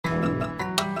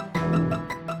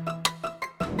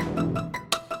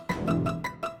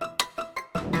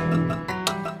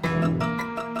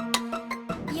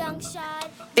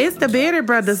It's the Bearded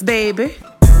Brothers, baby.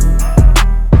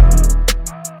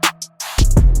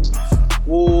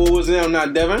 What's them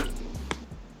not, Devin?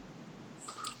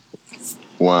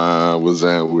 Why was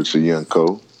that with your young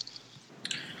Cole?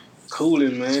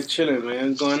 Cooling, man. Chilling, man.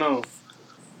 What's going on?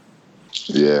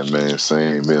 Yeah, man.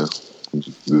 Same, man.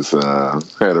 Just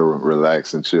had a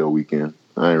relax and chill weekend.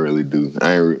 I ain't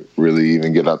really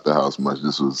even get out the house much.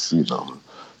 This was,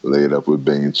 laid up with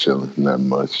Bane chilling. Not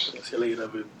much. Laid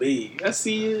up with Bane. I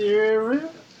see you here, man.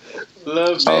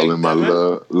 Love all bag, in my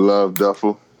love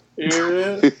duffel.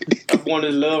 Yeah, I'm one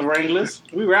of the love wranglers.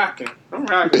 We rocking. I'm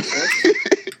rocking, man.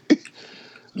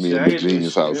 Me and the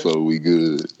Genius household, we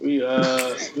good. We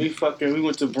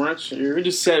went to brunch. We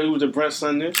just said we went to brunch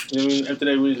Sunday. After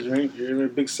that, we just drank.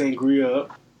 Big sangria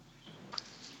up.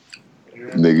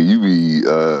 Nigga, you be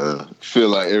feel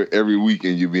like every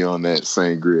weekend you be on that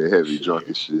sangria heavy drunk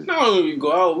and shit. No, we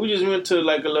go out. We just went to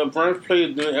like a little brunch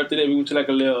place. Then after that, we went to like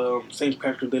a little St.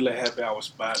 Patrick's Day little happy hour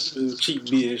spot. It was cheap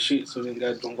beer and shit, so then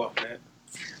got drunk off that.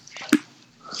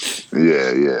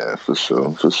 Yeah, for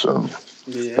sure.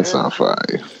 Yeah, that sounds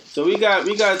fire. So we got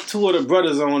two of the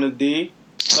brothers on today.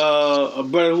 A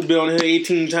brother who been on here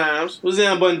 18 times. What's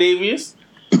that, Bundavius?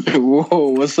 Whoa,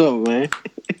 what's up, man?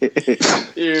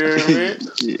 Yeah, man.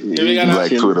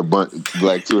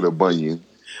 Black Twitter Bunyan.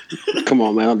 Come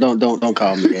on, man. Don't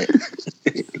call me that.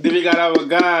 Then we got our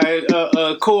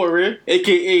guy, Corey,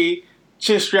 a.k.a.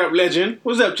 Chin Strap Legend.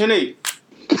 What's up, Chin A?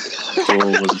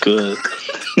 Oh, what's good?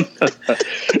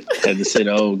 Had to say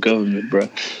the old government, bro.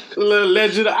 Little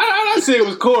legend. I say it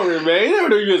was Corey, man. You never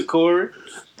knew you was Corey.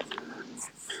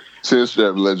 Chin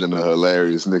Strap Legend, a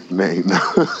hilarious nickname.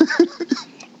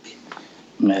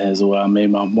 Man, that's why I made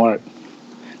my mark.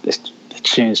 The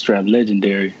Chin Strap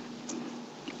Legendary.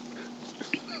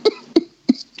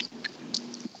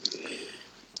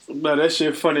 No, that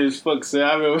shit funny as fuck, son.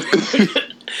 I mean,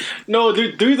 no,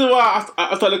 the reason why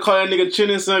I started calling that nigga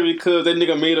Chin son because that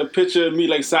nigga made a picture of me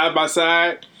like side by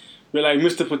side with like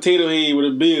Mr. Potato Head with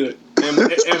a beard and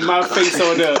my face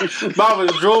on there. I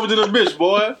was drove to the bitch,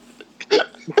 boy.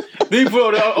 He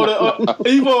put on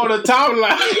the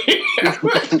timeline.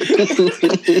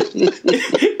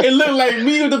 It looked like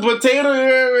me with the potato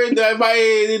hair and my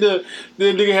head. The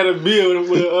nigga had a beard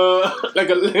with like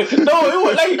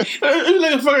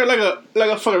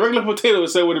a fucking regular potato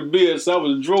so with a beard. So I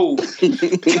was drove.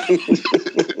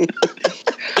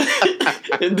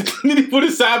 And then he put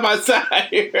it side by side. I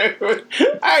ain't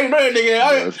know that nigga.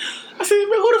 I said,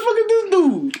 man, who the fuck is this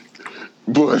dude?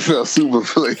 Boy, it felt super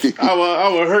funny. I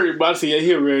was hurt, but I see it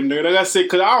here, right, nigga. Like I said,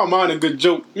 cause I don't mind a good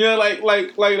joke. Yeah, like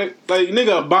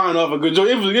nigga buying off a good joke.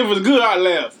 If it was good, I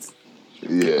laughed.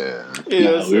 Yeah. We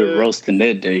were roasting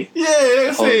that day. Yeah,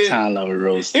 the whole time I was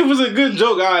roasting. It was a good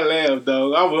joke. I laughed,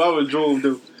 though. I was drove,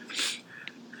 though.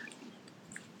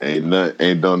 Ain't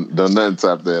done nothing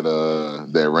top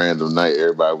that random night.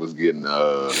 Everybody was getting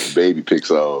baby pics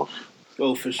off.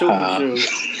 Oh, for sure.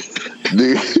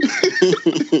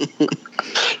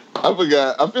 I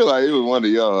forgot. I feel like it was one of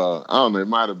y'all. I don't know. It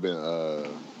might have been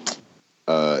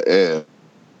Ed.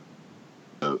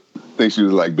 I think she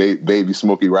was like baby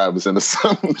Smokey Robinson or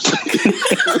something.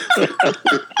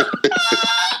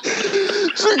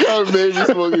 She called baby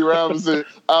Smokey Robinson.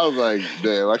 I was like,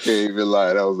 damn, I can't even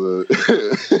lie. That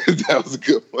was a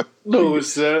good one. No,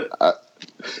 sir.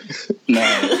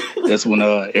 Nah, that's when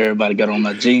everybody got on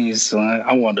my jeans, so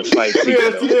I wanted to fight.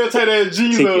 Yeah, tight that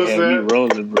jeans on, son. Me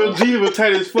rolling, bro. The jeans were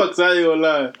tight as fuck, so I ain't gonna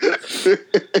lie.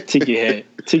 Ticket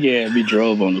had me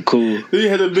drove on the cool. You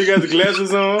had the big ass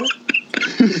glasses on.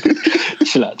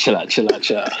 Chill out.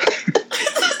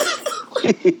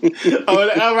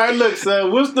 All right, look,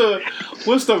 son. What's the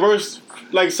worst?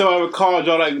 Like somebody called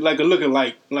y'all like a looking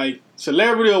like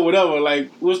celebrity or whatever. Like,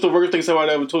 what's the worst thing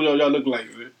somebody ever told y'all look like?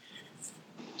 Man?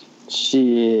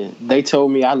 Shit, they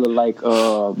told me I look like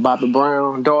Bobby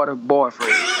Brown daughter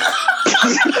boyfriend.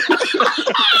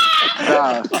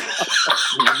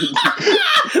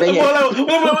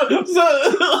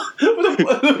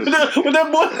 What that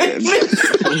boy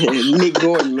Nick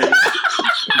Gordon, man.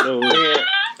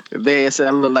 They said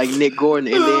I look like Nick Gordon,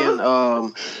 and then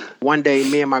one day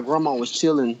me and my grandma was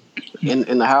chilling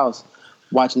in the house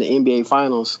watching the NBA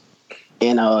Finals.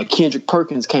 And Kendrick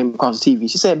Perkins came across the TV.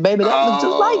 She said, "Baby, that looks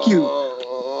just like you."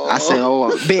 I said,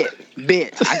 "Oh,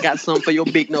 bet. I got something for your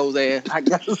big nose ass. I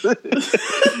got."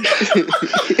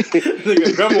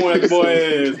 Nigga, grandma like boy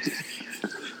ass.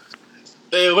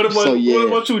 Hey, what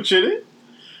about you, Chitty?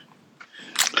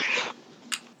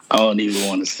 I don't even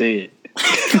want to say it.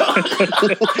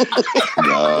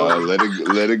 Nah,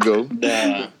 let it go.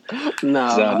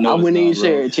 Nah, I wouldn't even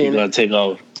share it, Chinny. It's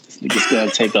gonna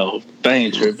take off.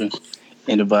 Bang tripping.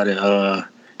 anybody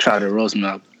try to roast me,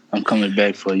 I'm coming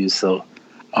back for you. So,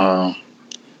 I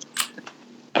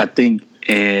think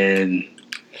in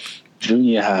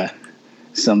junior high,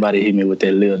 somebody hit me with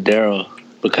that Lil Daryl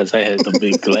because I had the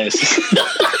big glasses.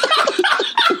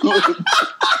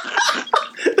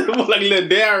 More like Lil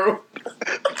Daryl.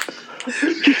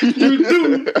 You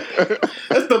do.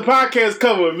 That's the podcast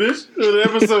cover, bitch. The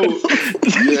episode.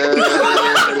 Yeah,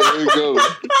 there you go.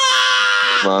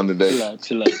 Found the day.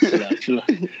 Chill out.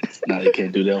 Nah, they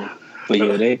can't do that one. But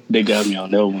yeah, they got me on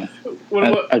that one.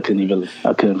 I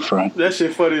couldn't front. That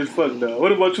shit funny as fuck, though.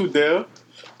 What about you, Dale?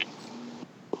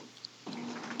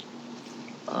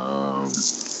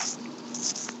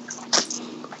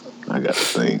 I gotta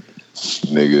think.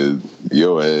 Nigga,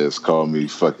 your ass called me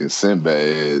fucking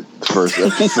Sinbad first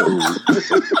episode.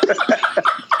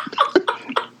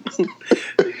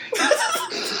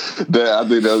 I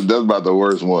think that's about the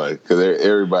worst one because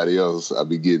everybody else I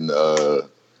be getting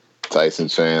Tyson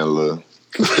Chandler,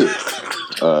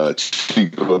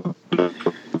 Chico,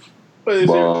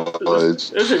 That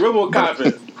shit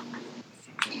RoboCop.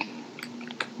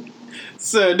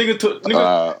 So nigga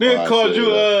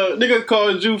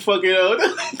called you fucking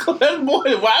that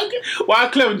boy why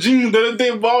Clef Jeans the other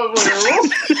day ball was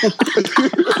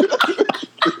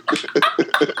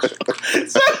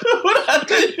what I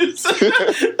think you said?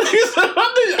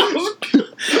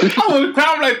 I was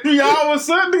crying like 3 hours,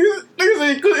 son. Niggas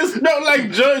said it smelled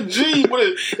like John G, but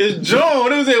it's John.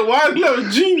 Niggas said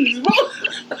Wyclef Jeans,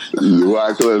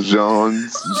 Wyclef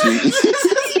Jones.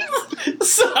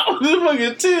 So I was in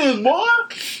fucking tears, boy.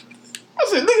 I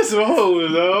said, nigga, some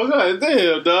hoes, dog. God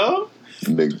damn, dog.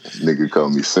 Nigga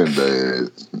called me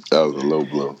Sinbad. That was a low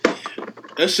blow.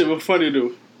 That shit was funny,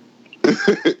 though.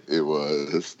 It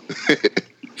was.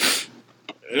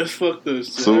 It's fucked up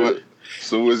shit.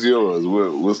 So what's yours?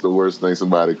 What's the worst thing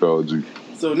somebody called you?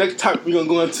 So next topic we're going to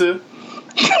go into...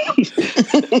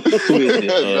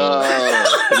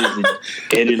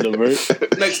 Eddie Levert.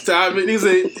 Next time, he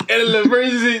said Eddie Levert.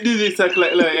 He talk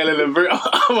like Eddie Levert.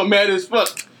 I'm mad as fuck.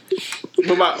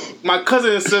 But my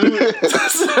cousin said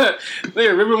they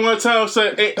ribbon one time.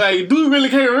 Said, hey, like, dude really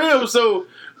can't rib, so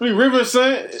we ribbon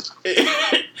son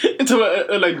into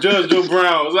like Judge Joe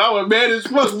Brown. So I was mad as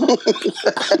fuck.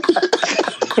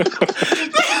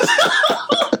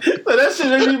 So that shit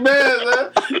made me mad,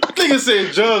 man. Nigga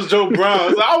said Judge Joe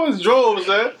Brown. So I was drove,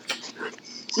 man.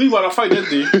 We about to fight that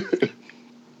dude.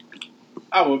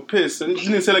 I was pissed. And you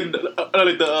didn't say like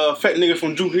the fat nigga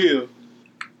from Drew Hill.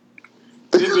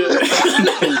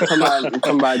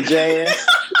 Come by Jazz.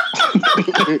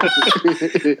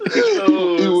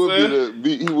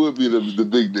 He would be the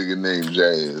big nigga named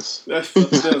Jazz. That's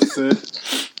fucked up, son.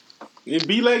 It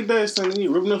be like that, son. He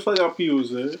ripping the fuck out people,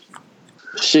 son.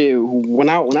 Shit, when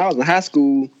I was in high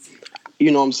school,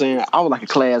 you know what I'm saying, I was like a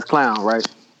class clown, right?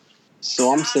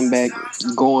 So I'm sitting back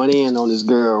going in on this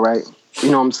girl, right? You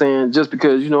know what I'm saying? Just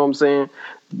because, you know what I'm saying,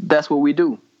 that's what we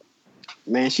do.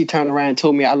 Man, she turned around and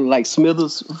told me I look like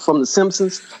Smithers from The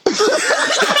Simpsons. You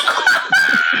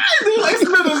like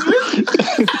Smithers,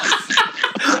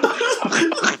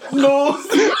 No.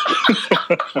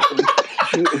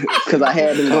 Because I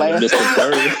had them glasses.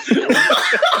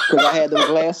 Because I had them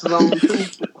glasses on too.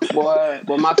 Boy,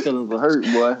 my feelings were hurt,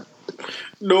 boy.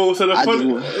 No, so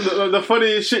the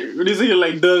funny shit, when you see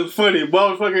like Doug Funny, boy,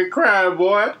 I was fucking crying,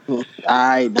 boy.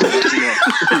 Alright,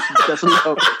 that's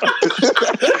enough.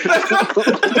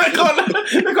 They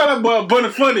call that boy Bunny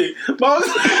Funny.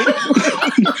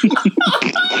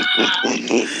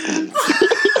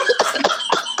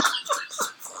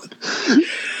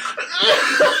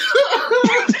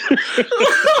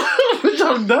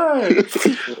 I'm dying.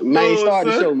 Man, start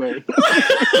the show, man.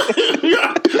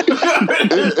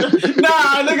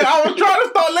 Nah, nigga, I was trying to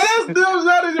start last time.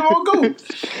 Now that you won't go.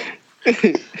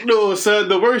 No, son,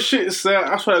 the worst shit, son.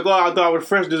 I swear to God, I thought I was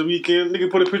fresh this weekend.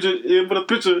 Nigga put a picture.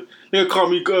 Nigga call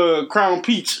me Crown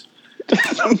Peach.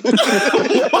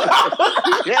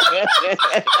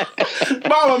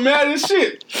 Mama mad as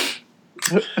shit.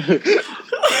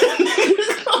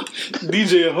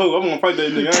 DJ a hoe. I'm gonna fight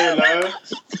that nigga. I ain't lying.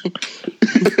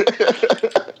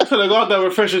 I feel like I thought I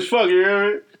was fresh as fuck. You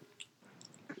hear me?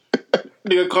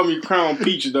 Nigga call me Crown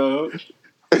Peach, dog.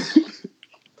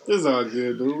 It's all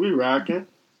good, dude. We rocking.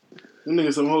 Them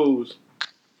niggas some hoes.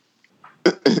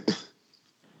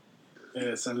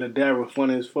 Yeah, son, Lil Daryl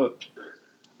funny as fuck.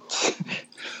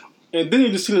 And then you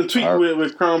just seen a tweet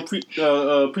with Crown Peach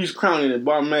Crown in it.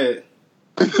 Boy, I'm mad.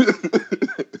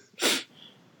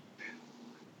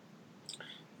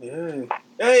 Yeah.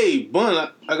 Hey,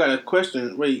 Bun, I got a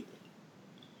question. Wait.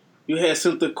 You had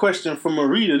sent the question from a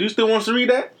reader. Do you still want us to read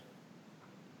that?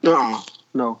 No.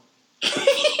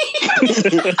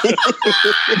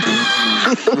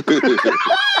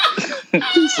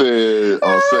 He said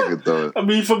on second thought. I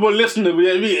mean, football listener, but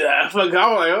I was like,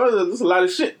 oh, that's a lot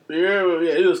of shit. Yeah,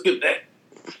 you'll skip that.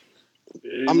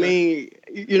 I mean,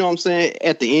 you know what I'm saying?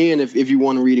 At the end, if you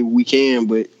want to read it, we can,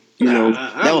 but,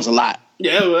 that was a lot.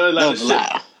 Yeah, it was a lot of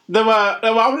shit. Then I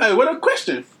was like, what a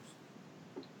question.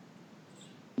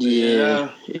 Yeah.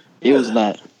 It was a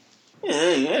lot. Yeah,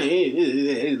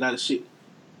 it's a lot of shit.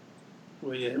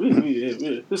 Well, yeah,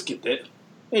 we'll skip that.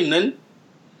 Ain't nothing.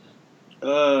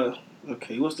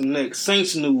 Okay, what's the next?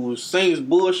 Saints news. Saints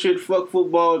bullshit. Fuck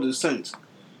football. The Saints.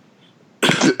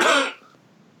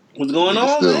 What's going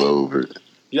on, still man? over.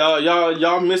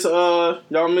 Y'all miss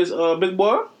Big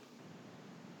Boy?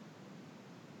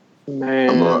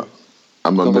 Man,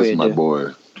 I'm gonna miss ahead, my Jeff.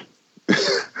 boy.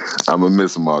 I'm gonna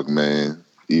miss Mark, man.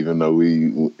 Even though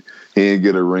he didn't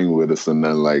get a ring with us or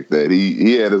nothing like that.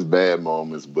 He had his bad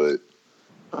moments, but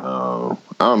I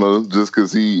don't know. Just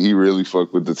because he really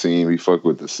fucked with the team, he fucked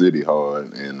with the city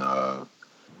hard, and I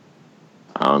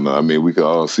don't know. I mean, we could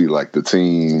all see like the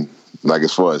team. Like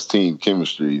as far as team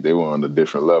chemistry, they were on a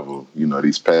different level.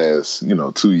 These past 2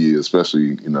 years,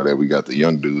 especially that we got the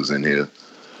young dudes in here.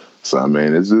 So I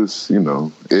mean, it's just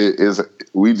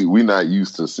we not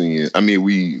used to seeing. I mean,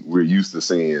 we're used to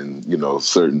seeing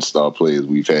certain star players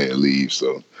we've had leave.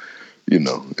 So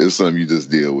it's something you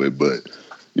just deal with. But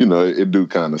it do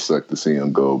kind of suck to see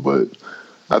them go. But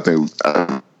I think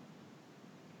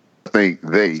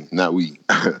they, not we.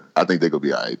 I think they gonna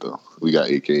be all right though. We got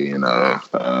AK and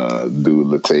dude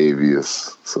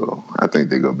Latavius, so I think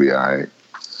they gonna be all right.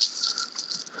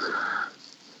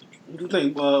 What do you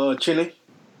think, Chinny?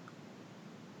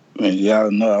 Man, y'all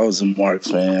know I was a Mark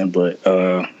fan, but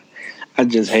I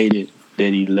just hated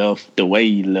that he left the way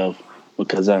he left,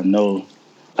 because I know,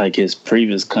 like his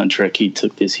previous contract, he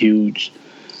took this huge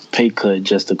pay cut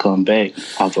just to come back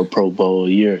off a Pro Bowl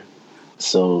year.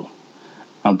 So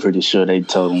I'm pretty sure they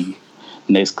told him,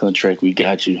 next contract we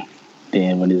got you.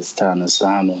 Then when it's time to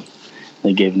sign him,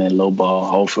 they gave him that low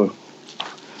ball offer.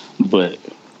 But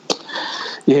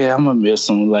yeah, I'm gonna miss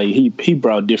him. Like he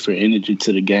brought different energy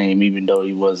to the game, even though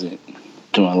he wasn't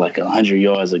doing like 100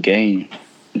 yards a game.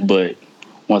 But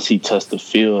once he touched the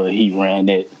field, he ran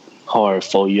that hard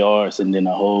 4 yards, and then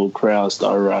the whole crowd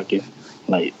started rocking.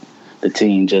 Like the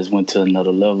team just went to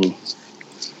another level.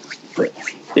 But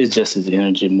it's just his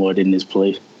energy more than his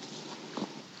play.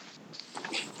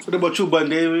 What about you, Bun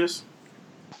Davis?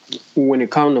 when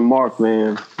it come to Mark,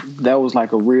 man, that was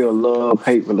like a real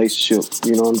love-hate relationship.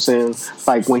 You know what I'm saying?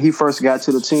 Like when he first got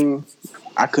to the team,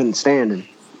 I couldn't stand him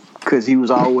because he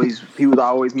was always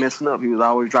messing up. He was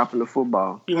always dropping the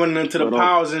football. He went into the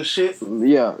powers and shit.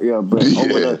 Yeah.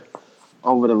 But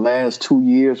over the last 2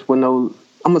 years, I'm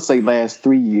gonna say last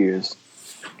 3 years,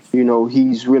 you know,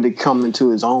 he's really come into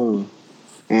his own,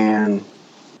 and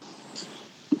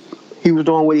he was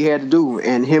doing what he had to do.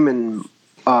 And him and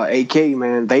AK,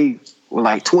 man, they were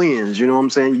like twins. You know what I'm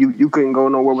saying? You couldn't go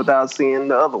nowhere without seeing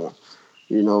the other one.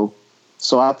 You know,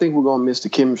 so I think we're gonna miss the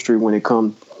chemistry when it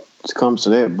comes to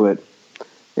that. But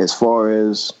as far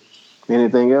as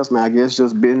anything else, man, I guess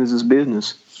just business is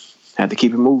business. Have to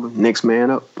keep it moving. Next man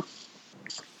up.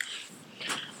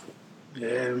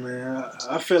 Yeah, man.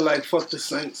 I feel like fuck the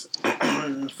Saints.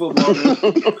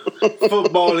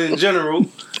 Football in general.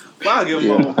 But I'll give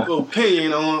them an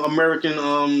opinion on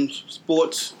American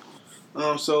sports.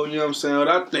 So, you know what I'm saying? What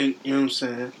I think, you know what I'm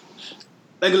saying?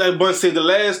 Like Bun said, the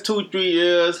last 2-3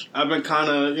 years, I've been kind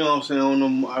of, you know what I'm saying, on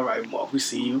them, all right, Mark, we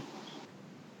see you.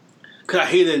 Because I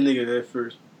hate that nigga at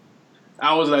first.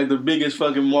 I was like the biggest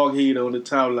fucking Mark hater on the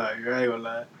timeline. I ain't gonna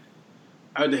lie.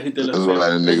 I just hit the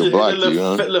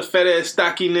little fat ass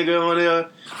stocky nigga on there.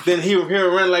 Then he'll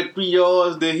run like 3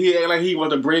 yards. Then he act like he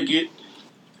want to break it.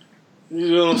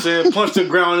 You know what I'm saying? Punch the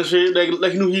ground and shit.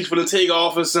 Like he knew he's gonna take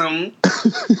off or something.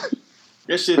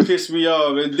 That shit pissed me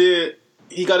off. And then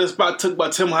he got his spot took by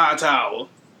Tim Hightower.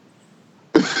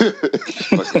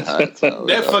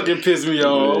 That fucking pissed me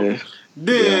off. Yeah.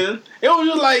 Then it was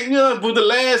just like, you know, but the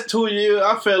last 2 years,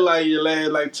 I felt like the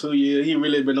last like 2 years, he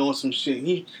really been on some shit.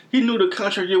 He knew the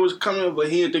contract year was coming, but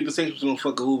he didn't think the Saints was gonna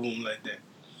fuck over him like that.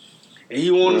 And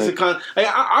he wanted to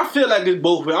I feel like it's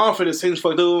both ways. I don't feel the Saints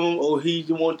fucked over him or he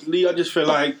wanted to leave. I just feel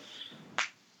like,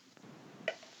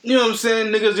 you know what I'm saying,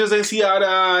 niggas just ain't see eye to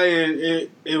eye, and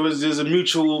it was just a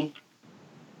mutual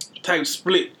type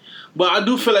split. But I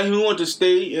do feel like he wanted to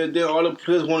stay, and then all the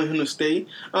players wanted him to stay.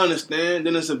 I understand,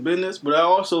 then it's a business, but I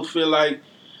also feel like,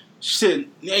 shit,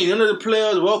 ain't none of the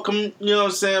players welcome, you know what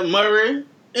I'm saying, Murray. You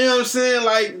know what I'm saying?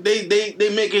 Like, they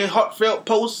making heartfelt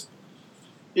posts.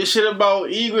 This shit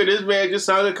about Egret, this man just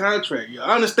signed a contract.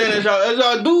 I understand as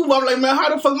y'all do, but I'm like, man,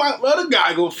 how the fuck my other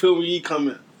guy gonna feel when he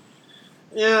coming?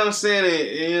 You know what I'm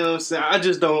saying? You know what I'm saying? I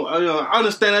just don't. I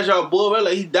understand that y'all boy, but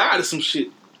like he died of some shit.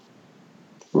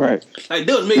 Right. Like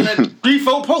they was making like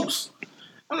 3-4 posts.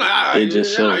 I'm like, They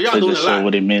just showed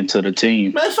what it meant to the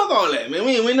team. Man, fuck all that, man.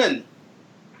 We ain't win nothing.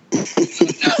 We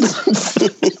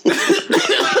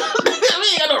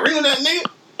ain't got no ring on that nigga.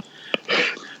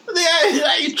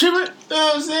 Like you tripping? You know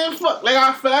what I'm saying? Fuck. Like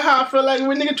how I feel like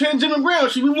when nigga traded Jimmy Brown,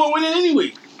 shit, we won't win it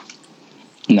anyway.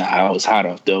 Nah, I was hot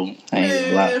off though. I ain't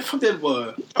gonna lie. Man, fuck that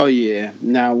boy. Oh yeah.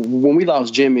 Now when we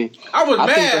lost Jimmy, I was mad.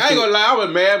 I ain't gonna lie. I was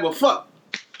mad, but fuck.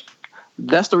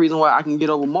 That's the reason why I can get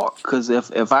over Mark. Because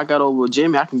if I got over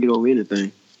Jimmy, I can get over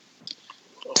anything.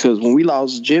 Because when we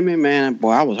lost Jimmy, man,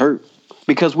 boy, I was hurt.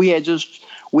 Because we had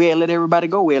let everybody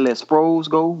go. We had let Sproles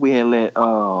go. We had let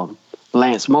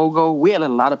Lance Moe go. We had let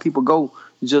a lot of people go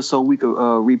just so we could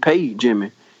repay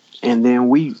Jimmy. And then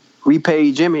we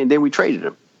repaid Jimmy, and then we traded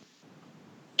him.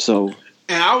 So.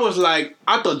 And I was like,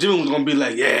 I thought Jimmy was gonna be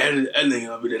like, yeah, that nigga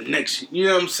gonna be the next shit. You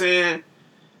know what I'm saying?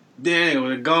 Then it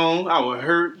was gone. I was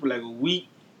hurt for like a week.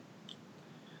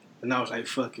 And I was like,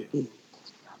 fuck it.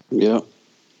 Yeah.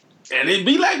 And it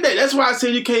be like that. That's why I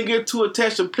said you can't get too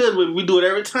attached to players, but we do it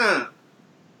every time.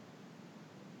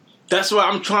 That's why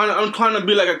I'm trying to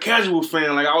be like a casual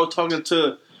fan. Like I was talking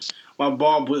to my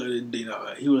ball boy the other day.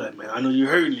 He was like, man, I know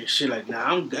you're hurting and shit. Like, nah,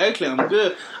 I'm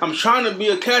good. I'm trying to be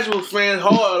a casual fan,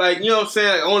 hard, like, you know what I'm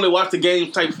saying? Like, only watch the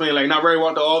games type fan. Like, not ready to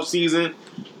watch the off season.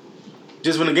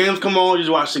 Just when the games come on,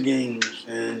 just watch the games.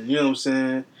 And you know what I'm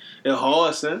saying? It's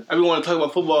hard, son. I be want to talk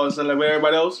about football, son, like with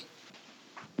everybody else.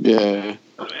 Yeah.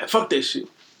 Oh, man, fuck that shit.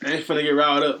 I ain't finna get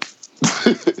riled up.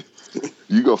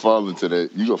 You gonna fall into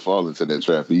that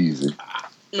trap easy.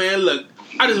 Man, look,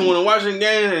 I just want to watch the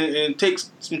game and take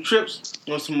some trips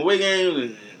on some away games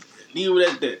and leave it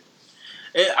at that.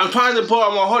 And I'm trying to pour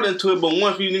out my heart into it, but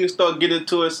once you niggas start getting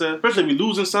into it, son, especially if we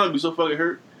losing something, be so fucking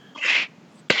hurt.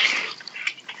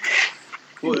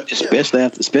 What? Especially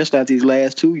after these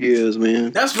last 2 years,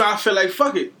 man. That's why I feel like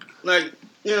fuck it. Like,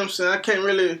 you know what I'm saying? I can't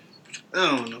really.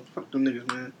 I don't know. Fuck them niggas,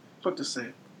 man. Fuck the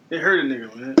same. They hurt a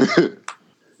nigga, man.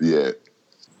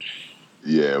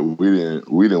 Yeah,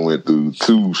 we didn't went through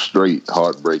 2 straight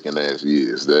heartbreaking ass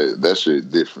years. That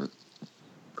shit different.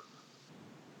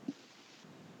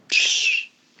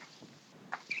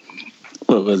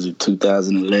 What was it?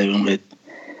 2011 with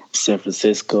San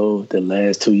Francisco. The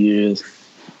last 2 years.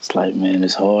 It's like, man,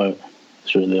 it's hard.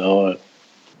 It's really hard.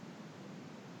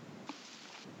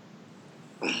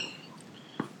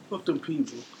 Fuck them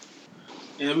people.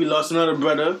 And we lost another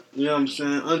brother. You know what I'm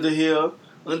saying?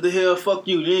 Underhill, fuck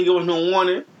you. You ain't give us no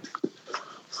warning.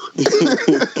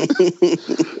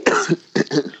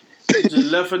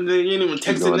 Just left a nigga. You ain't even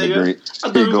text a nigga.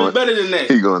 I thought he was better than that.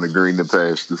 He going to green the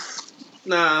pastures.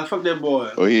 Nah, fuck that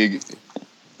boy. Oh,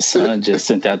 Son just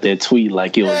sent out that tweet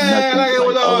like it was nothing. Like it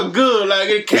was all good. Like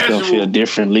it casual. It's gonna feel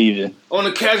different leaving. On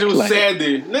a casual like,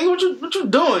 Saturday. Nigga, what you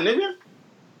doing, nigga?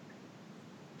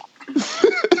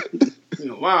 You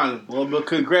know, boy, but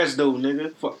congrats though,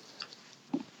 nigga. Fuck.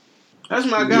 That's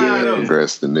my guy though.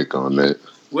 Congrats to Nick on that.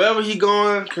 Wherever he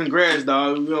going, congrats,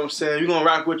 dog. You know what I'm saying? We gonna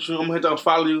rock with you. I'm gonna hit up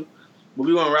follow you, but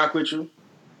we gonna rock with you.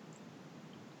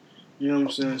 You know what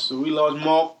I'm saying? So we lost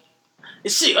Mark.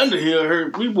 This shit Underhill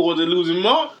hurt. We boys are losing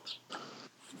Mark.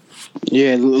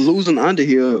 Yeah, losing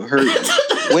Underhill hurt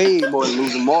way more than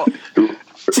losing Mark.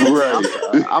 Right.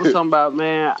 I'm talking about,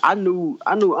 man. I knew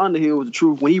Underhill was the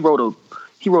truth when he wrote an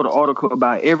article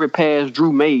about every pass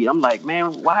Drew made. I'm like,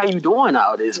 man, why are you doing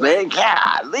all this, man?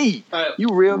 Golly, you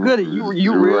real good at you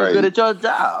real good at your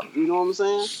job. You know what I'm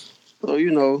saying?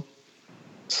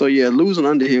 So yeah, losing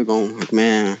Underhill going,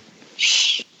 man.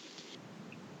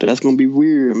 That's gonna be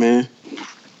weird, man.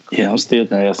 Yeah, I'm still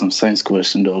gonna ask some Saints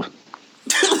question though.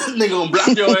 Nigga gonna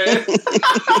block your ass.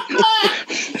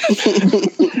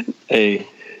 Hey,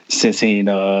 since he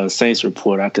ain't Saints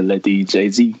report, I could let these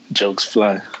Jay-Z jokes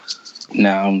fly.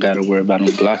 Now I don't gotta worry about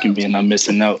him blocking me and I'm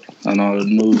missing out on all the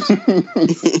news.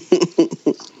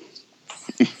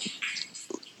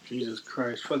 Jesus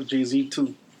Christ. Fuck Jay-Z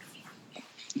too.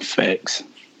 Facts.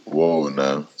 Whoa,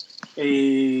 now.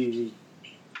 Hey.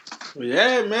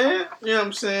 Yeah, man. You know what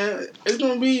I'm saying? It's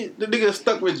gonna be the nigga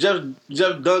stuck with Jeff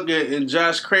Duncan and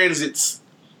Josh Kranzitz.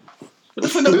 What the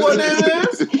fuck the boy name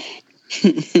is?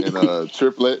 And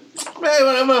Triplet. Man,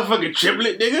 what that motherfucking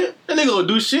Triplet, nigga? That nigga gonna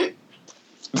do shit.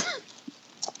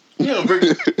 You know,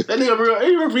 that nigga,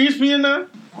 he work for ESPN now?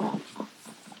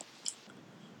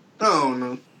 I don't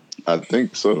know. I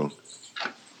think so.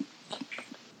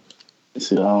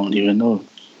 See, I don't even know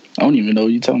what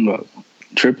you're talking about.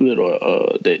 Triplet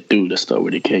or that dude that start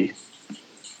with a K?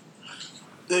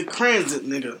 The Transit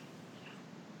nigga.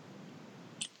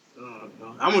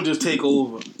 I'm gonna just take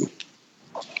over.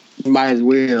 Might as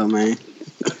well, man.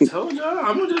 I told y'all,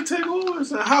 I'm gonna just take over.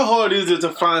 So how hard is it to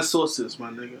find sources,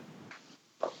 my nigga?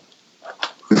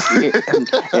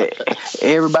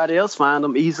 Everybody else find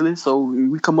them easily, so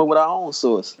we come up with our own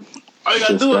source. All you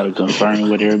gotta Just do gotta it. confirm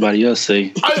what everybody else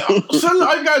say. All you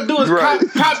gotta do is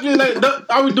copy. Like,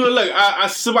 I was doing like I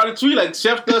somebody tweet like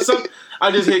Chef does something.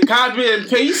 I just hit copy and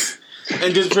paste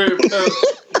and just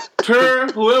per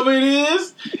whoever it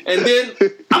is, and then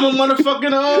I'm a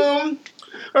motherfucking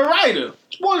a writer,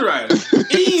 sports writer.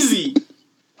 Easy,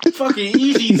 fucking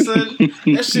easy, son.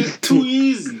 That shit too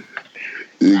easy.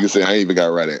 You can say I ain't even got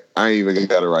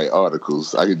to write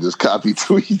articles. I can just copy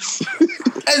tweets.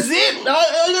 That's it.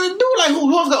 All you gotta do, like,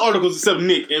 who else got articles except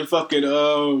Nick and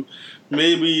fucking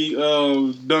maybe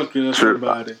Duncan or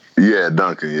somebody. Yeah,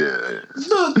 Duncan. Yeah.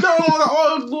 No,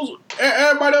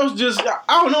 everybody else just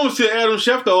I don't know if it's Adam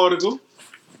Schefter article.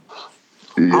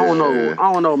 Yeah.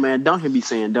 I don't know, man. Duncan be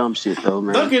saying dumb shit though,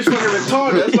 man. Duncan's fucking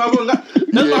retarded.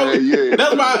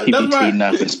 That's why He be tweeting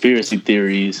out conspiracy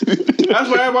theories. That's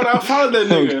why everybody I follow that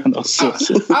nigga.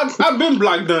 I've been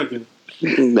blocked Duncan.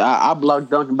 I blocked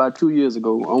Duncan about 2 years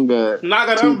ago. On God. Now I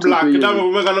got unblocked because I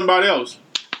don't got nobody else.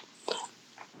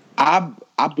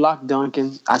 I blocked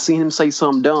Duncan. I seen him say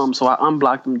something dumb, so I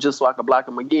unblocked him just so I could block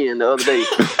him again the other day.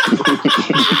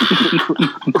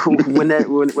 when that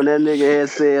nigga had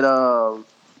said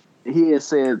he had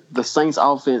said the Saints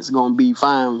offense gonna be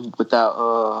fine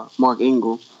without Mark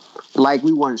Ingram. Like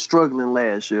we weren't struggling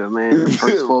last year, man. The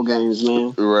first 4 games,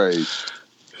 man. Right.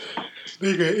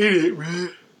 Nigga idiot,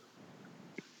 man.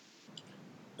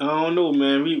 I don't know,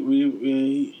 man.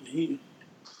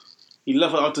 He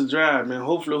left out to dry, man.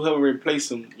 Hopefully he'll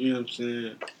replace him. You know what I'm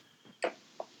saying?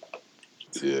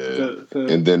 Yeah.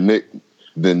 And then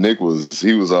Nick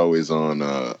was always on.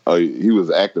 He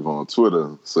was active on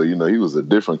Twitter, so he was a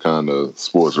different kind of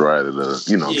sports writer. Yeah,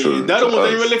 the other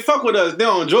ones ain't really fuck with us. They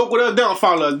don't joke with us. They don't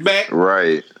follow us back.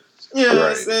 Right. You know what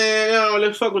I'm saying? They don't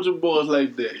really fuck with your boys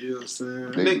like that. You know what I'm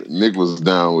saying? Nick was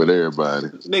down with everybody.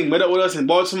 Nick met up with us in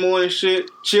Baltimore and shit.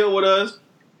 Chill with us.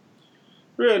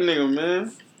 Real nigga,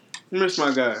 man. I miss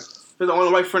my guy. He's the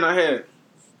only white friend I had.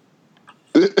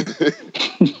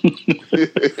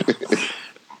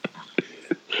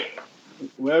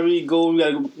 Wherever you go, we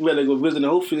gotta go visit. And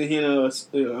hopefully, here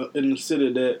in the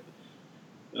city that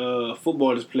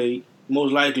football is played.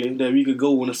 Most likely that we could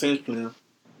go when the Saints play.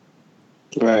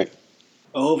 Right.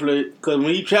 Hopefully, because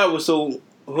when he travels, so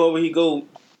wherever he go,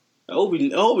 I hope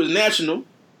it's national.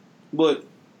 But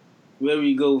wherever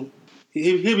he go,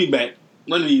 he'll be back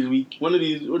one of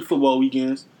these football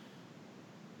weekends.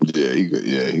 Yeah,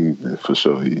 he for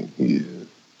sure. He is.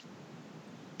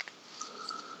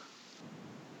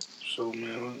 So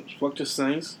man, fuck the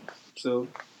Saints. So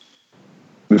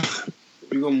we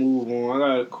gonna move on. I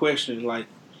got a question. Like,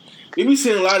 we be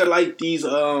seeing a lot of like these.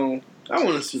 I want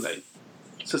to see like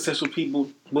successful people,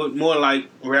 but more like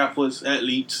rappers,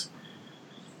 athletes.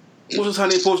 Most of the time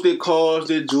they post their cars,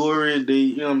 their jewelry,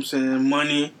 you know what I'm saying,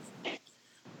 money.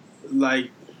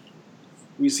 Like,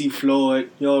 we see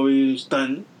Floyd, he always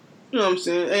stunting. You know what I'm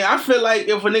saying? Hey, I feel like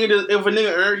if a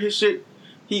nigga earned his shit,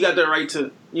 he got the right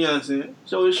to, you know what I'm saying,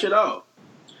 show his shit out.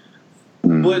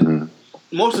 Mm-hmm. But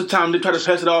most of the time they try to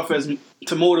pass it off as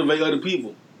to motivate other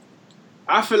people.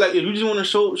 I feel like if you just want to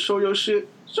show your shit,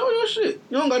 show your shit.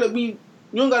 You don't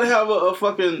gotta have a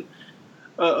fucking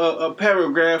a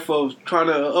paragraph of trying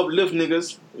to uplift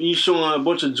niggas. You showing a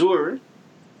bunch of jewelry.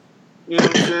 You know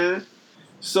what I'm saying?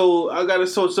 So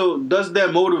does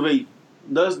that motivate?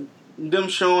 Does them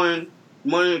showing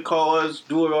money, cars,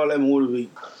 jewelry, all that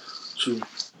motivate you?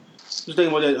 What you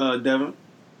think about that, Devin?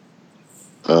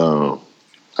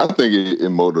 I think it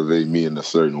motivates me in a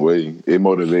certain way. It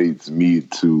motivates me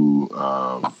to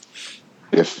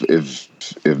it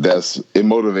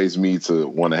motivates me to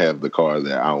want to have the car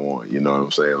that I want. You know what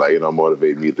I'm saying? Like,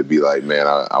 motivate me to be like, man,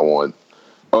 I want.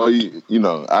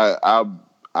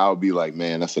 I'll be like,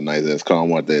 man, that's a nice ass car. I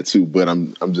want that too. But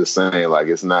I'm just saying, like,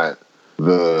 it's not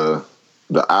the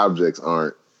objects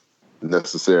aren't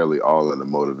necessarily all of the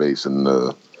motivation.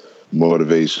 The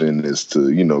motivation is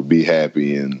to be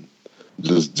happy and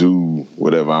just do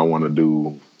whatever I want to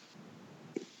do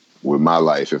with my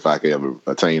life if I could ever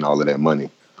attain all of that money.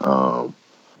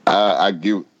 I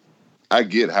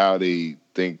get how they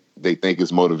think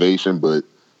it's motivation, but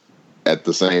at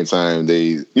the same time,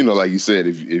 they, like you said,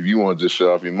 if you want to just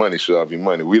show off your money, show off your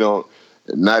money.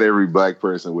 Not every black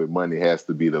person with money has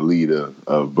to be the leader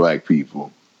of black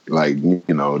people. Like,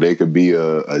 they could be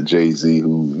a Jay-Z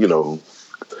who,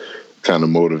 kind of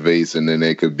motivates, and then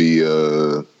they could be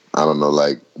I don't know,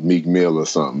 like Meek Mill or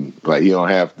something. Like, you don't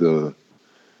have to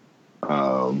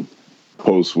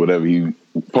post whatever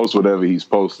he's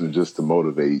posting just to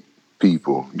motivate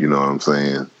people. You know what I'm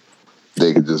saying?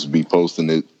 They could just be posting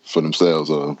it for themselves.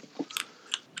 So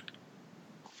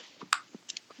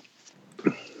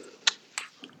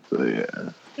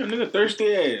yeah. Yeah, nigga,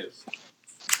 thirsty ass.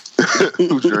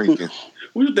 Who's drinking?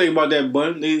 What you think about that,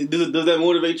 Bun? Does that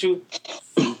motivate you?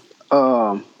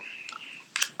 I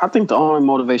think the only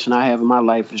motivation I have in my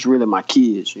life is really my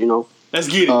kids, you know. Let's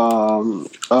get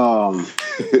it.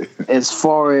 As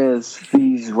far as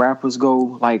these rappers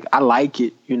go, like, I like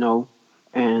it, you know,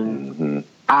 and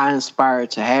I aspire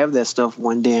to have that stuff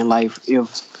one day in life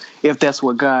if that's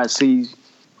what God sees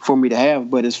for me to have.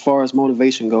 But as far as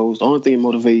motivation goes, the only thing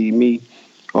motivating me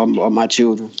are my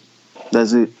children.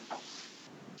 That's it.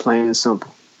 Plain and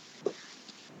simple.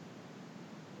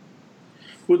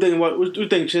 What you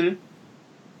think, Chinny?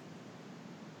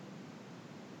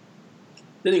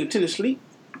 That nigga Chinny sleep?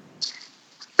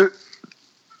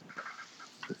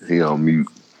 He on mute,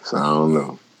 so I don't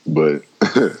know. But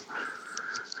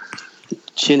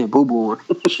Chinny boo boo on.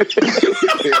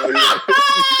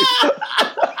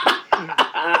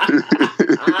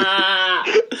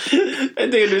 That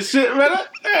nigga the shit, man.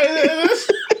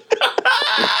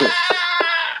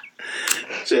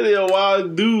 Chinny a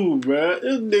wild dude, bro.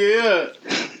 This nigga,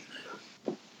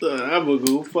 I'm gonna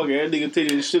go fuck it. That nigga take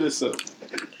this shit or something.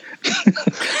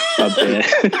 My bad.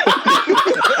 Fuck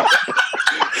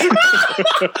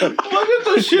it,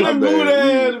 the shit and boot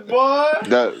ass, boy.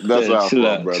 That's Yeah, our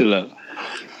fault, brother. chill out.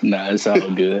 Nah, it's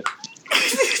all good.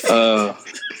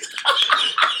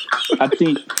 I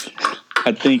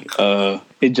think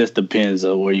it just depends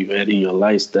on where you at in your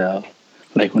lifestyle.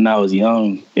 Like when I was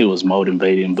young, it was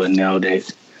motivating, but now that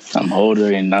I'm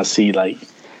older and I see like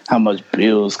how much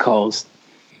bills cost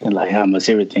and like how much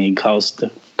everything cost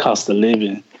of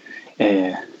living,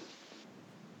 and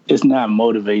it's not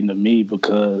motivating to me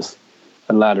because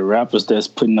a lot of rappers that's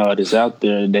putting all this out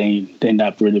there, they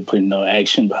not really putting no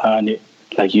action behind it.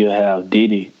 Like you have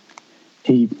Diddy,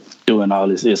 he doing all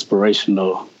this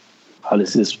inspirational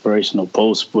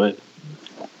posts, but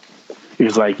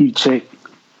it's like you check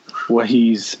what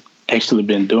he's actually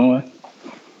been doing.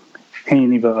 He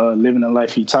ain't even living the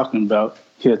life he's talking about.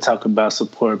 He'll talk about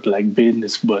support black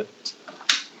business, but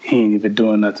he ain't even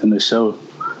doing nothing to show.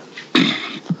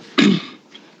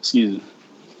 Excuse me.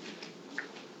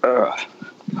 Hold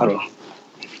on.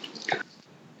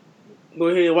 Go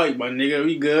ahead, white, my nigga.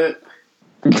 We good.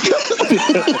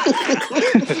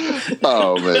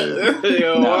 Oh man.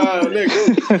 Yo, wild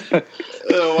nigga.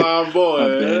 Wild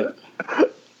boy.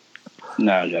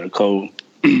 Nah, I got a cold.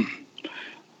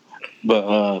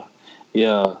 But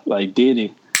yeah, like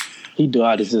Diddy, he do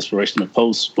all this inspirational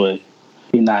posts, but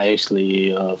he not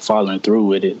actually following through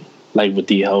with it, like with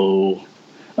the whole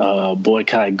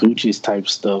boycott Gucci's type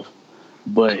stuff.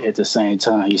 But at the same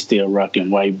time, he's still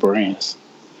rocking white brands.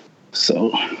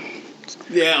 So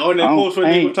yeah, on that post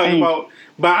where they were talking about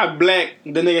buy black,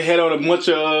 the nigga had on a bunch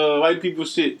of white people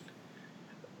shit.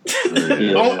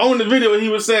 yeah. on the video, he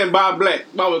was saying buy black.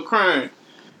 I was crying.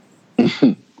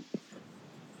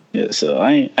 Yeah, so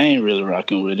I ain't really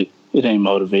rocking with it. It ain't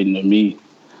motivating to me,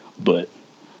 but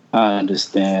I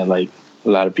understand like a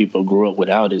lot of people grew up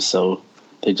without it, so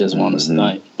they just want to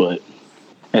stunt. But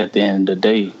at the end of the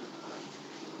day,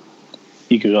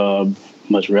 you could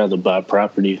much rather buy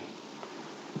property.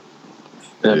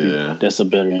 That's a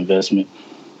better investment.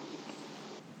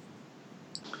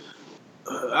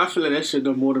 I feel like that shit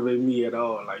don't motivate me at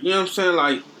all. Like, you know what I'm saying?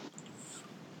 Like,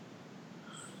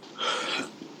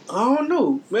 I don't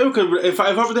know. Maybe because if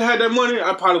I would have had that money,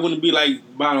 I probably wouldn't be like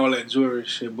buying all that jewelry and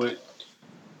shit. But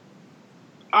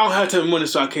I don't have that money,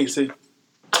 so I can't say.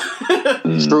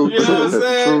 True. You know what I'm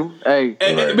saying? True. Hey,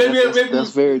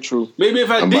 that's very true. Maybe if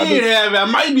I did have it, I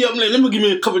might be up like, let me give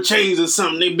me a couple chains or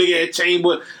something, they big ass chain.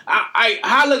 But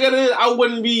I look at it, I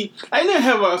wouldn't be. I didn't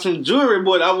have some jewelry,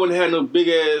 but I wouldn't have no big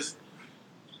ass.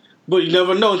 But you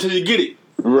never know until you get it.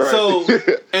 Right. So,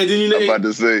 and then you know, I'm about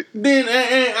to say. Then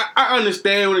and I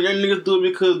understand when young niggas do it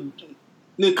because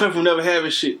niggas come from never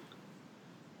having shit.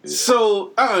 Yeah.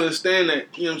 So I understand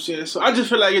that, you know what I'm saying. So I just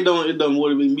feel like it don't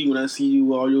motivate me when I see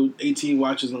you all your 18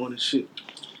 watches on and shit,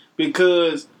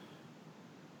 because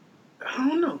I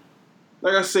don't know.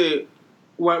 Like I said,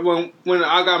 when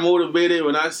I got motivated,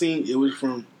 when I seen it was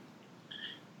from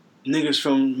niggas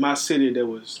from my city that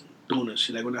was doing that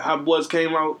shit. Like when the Hot Boys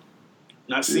came out,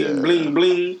 and I seen Bling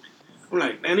Bling, I'm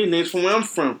like, man, these niggas from where I'm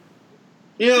from.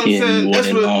 You know what I'm saying?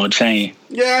 That's what long chain.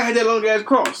 Yeah, I had that long ass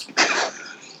cross.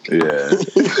 Yeah.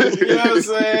 You know what I'm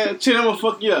saying? Chin, I'm gonna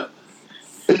fuck you up.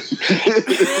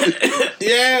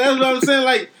 Yeah, that's what I'm saying.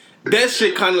 Like that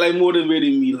shit kind of like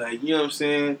motivated me. Like, you know what I'm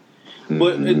saying?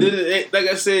 But it didn't. Like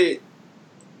I said,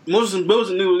 most of the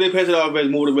niggas, they pass it off as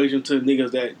motivation to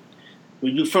niggas that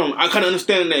where you from. I kind of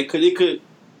understand that because it could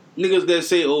niggas that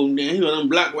say, "Oh man, he was them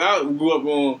black where I grew up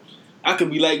on." I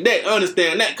could be like that. I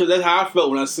understand that because that's how I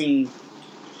felt when I seen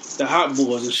the Hot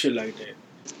Boys and shit like that,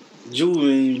 Juve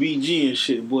and BG and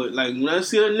shit. But like when I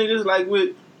see other niggas like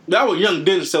with, I was young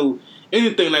then, so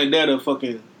anything like that,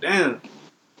 fucking damn,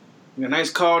 a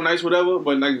nice car, nice whatever.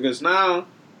 But like I guess now,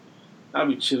 I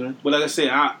be chilling. But like I said,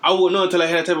 I wouldn't know until I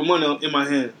had that type of money in my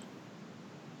hand.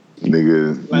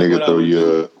 Nigga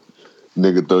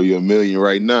throw you $1 million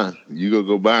right now. You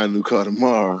go buy a new car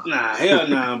tomorrow. Nah, hell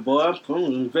nah, boy. I'm gonna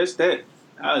invest that.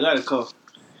 I got a car.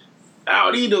 I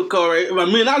don't need no car, right? If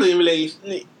 $1 million in relation,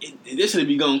 this should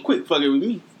be going quick. Fuck it with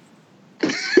me.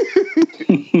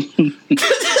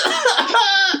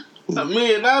 $1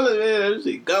 million, man, that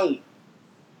shit gone.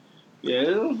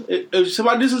 Yeah, if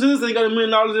somebody listens to this and they got $1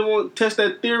 million and want to test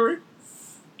that theory,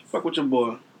 fuck with your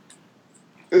boy.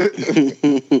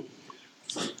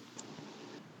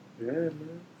 Yeah,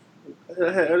 man.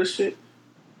 I had other shit.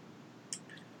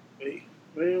 Wait.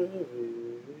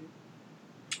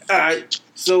 Alright,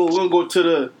 so we're gonna go to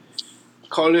the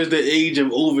call this the age of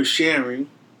oversharing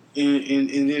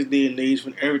in this day and age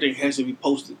when everything has to be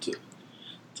posted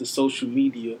to social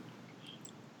media.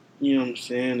 You know what I'm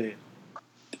saying? And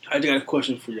I just got a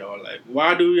question for y'all. Like,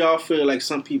 why do y'all feel like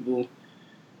some people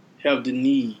have the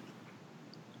need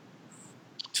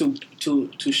to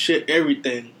share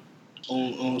everything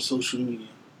on social media?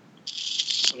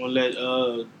 I'm gonna let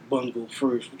Bun go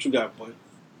first. What you got, Bun?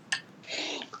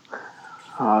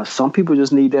 Some people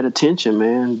just need that attention,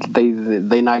 man.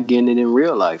 They not getting it in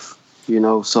real life, you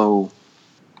know. So,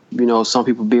 you know, some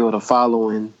people build a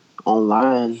following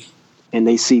online, and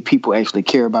they see people actually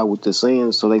care about what they're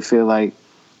saying, so they feel like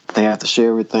they have to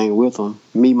share everything with them.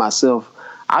 Me myself,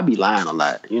 I be lying a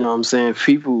lot. You know what I'm saying?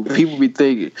 People be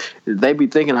thinking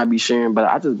I be sharing, but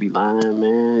I just be lying,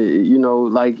 man. You know,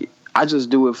 like I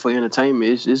just do it for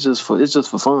entertainment. It's just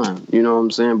for fun. You know what I'm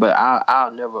saying? But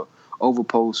I'll never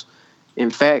overpost. In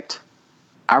fact,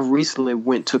 I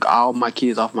recently took all my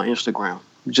kids off my Instagram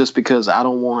just because I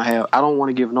don't want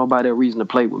to give nobody a reason to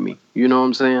play with me. You know what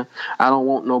I'm saying? I don't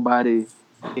want nobody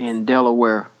in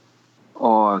Delaware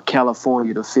or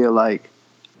California to feel like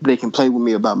they can play with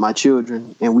me about my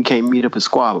children and we can't meet up and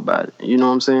squab about it. You know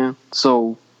what I'm saying?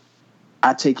 So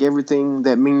I take everything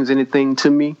that means anything to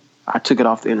me, I took it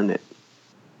off the internet.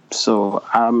 So,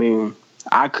 I mean,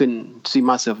 I couldn't see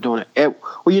myself doing it.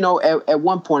 At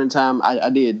one point in time, I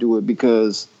did do it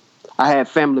because I had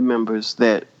family members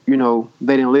that, you know,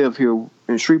 they didn't live here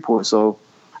in Shreveport. So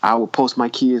I would post my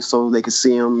kids so they could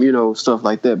see them, you know, stuff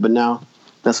like that. But now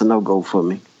that's a no-go for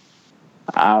me.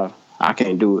 I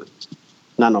can't do it.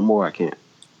 Not no more, I can't.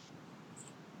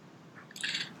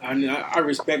 I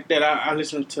respect that. I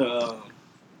listen to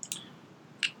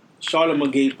Charlotte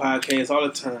McGee podcast all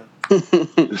the time.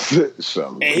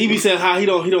 And he be saying how he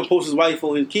don't post his wife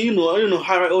or his kid. You know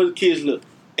how all the kids look,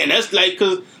 and that's like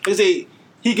because they say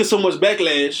he gets so much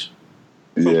backlash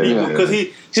from people because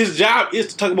his job is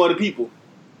to talk about the people.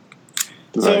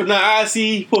 Right. So now I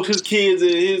see he post his kids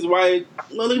and his wife.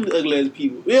 No, look at the ugly ass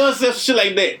people. You know, shit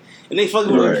like that, and they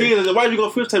fucking with the kids. And the wife, you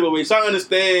gonna feel type of way. So I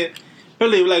understand.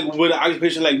 Especially like with an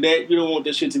occupation like that, you don't want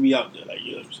that shit to be out there. Like,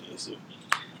 you know what I'm saying. So,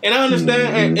 and I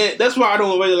understand, and that's why I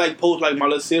don't really like post like my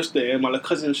little sister and my little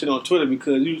cousin and shit on Twitter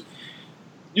because you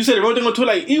say the wrong thing on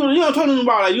Twitter, like even you know talking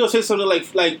about like you'll say something like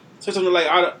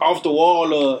off the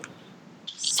wall or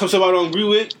something I don't agree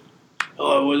with.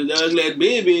 Oh, well, the ugly ass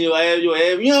baby in your ass,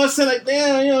 you know what I'm saying? Like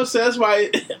damn, you know what I'm saying? That's why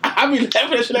I be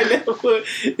laughing at shit like that. But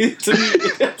to me,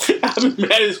 I be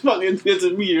mad as fuck to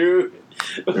me. Right.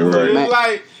 It's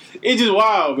like it's just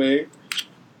wild, man.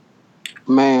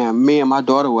 Man, me and my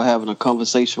daughter were having a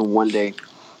conversation one day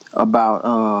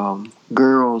about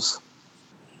girls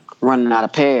running out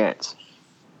of pads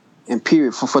and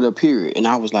period for the period. And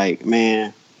I was like,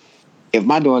 man, if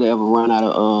my daughter ever run out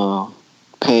of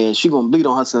pads, she gonna bleed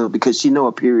on herself because she know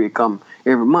a period come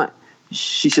every month.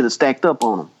 She should have stacked up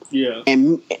on them. Yeah.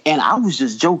 And I was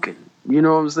just joking. You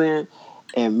know what I'm saying?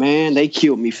 And man, they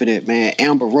killed me for that, man.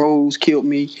 Amber Rose killed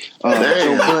me.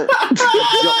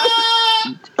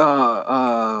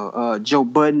 Joe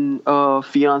Budden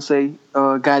fiance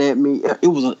got at me.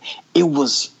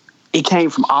 It came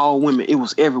from all women. It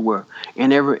was everywhere,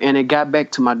 and it got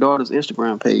back to my daughter's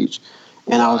Instagram page,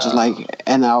 and I was just like,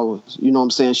 you know what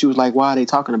I'm saying? She was like, why are they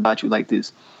talking about you like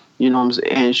this? You know what I'm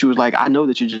saying? And she was like, I know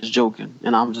that you're just joking,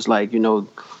 and I'm just like, you know,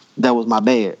 that was my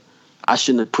bad. I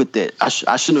shouldn't have put that. I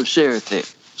shouldn't have shared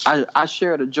that. I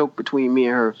shared a joke between me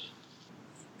and her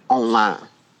online,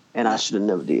 and I should have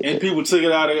never did. And that. people took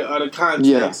it out of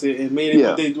context and made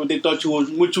it what they thought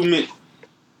what you meant.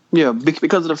 Yeah,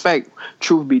 because of the fact,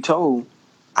 truth be told,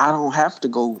 I don't have to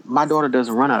go. My daughter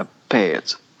doesn't run out of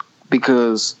pads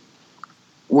because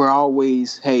we're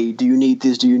always, hey, do you need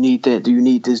this? Do you need that? Do you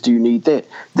need this? Do you need that?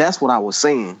 That's what I was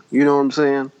saying. You know what I'm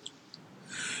saying?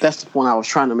 That's the point I was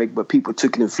trying to make, but people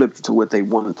took it and flipped it to what they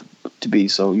wanted to be.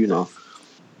 So, you know,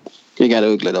 it got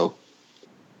ugly, though.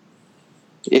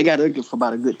 It got ugly for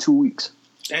about a good 2 weeks.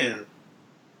 Damn.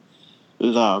 It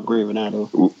was all gravy now,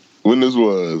 though. When this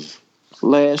was?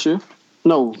 Last year?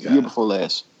 No, year before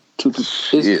last.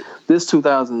 This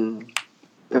 2000.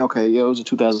 Okay, yeah, it was in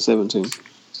 2017.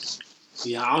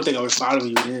 Yeah, I don't think I was following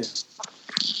you then.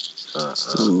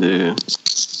 Yeah.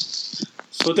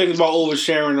 So think about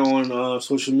oversharing on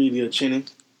social media, Chinny.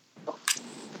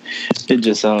 It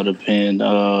just all depends.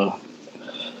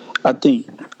 I think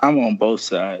I'm on both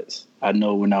sides. I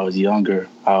know when I was younger,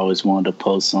 I always wanted to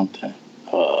post something.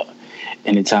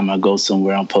 Anytime I go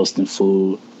somewhere, I'm posting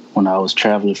food. When I was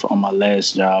traveling on my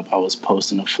last job, I was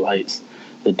posting the flights,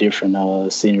 the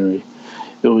different scenery.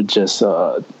 It was just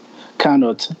kind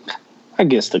of, I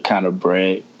guess, to kind of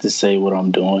brag, to say what I'm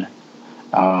doing.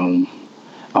 On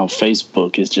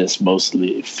Facebook, it's just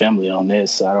mostly family on there,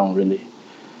 so I don't really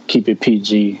keep it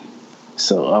PG.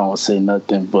 So I don't say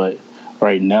nothing. But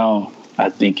right now, I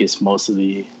think it's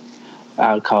mostly,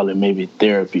 I'll call it maybe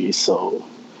therapy. So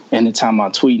anytime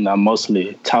I'm tweeting, I'm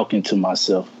mostly talking to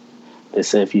myself. They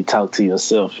say if you talk to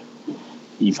yourself,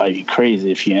 you might be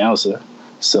crazy if you answer.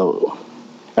 So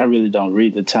I really don't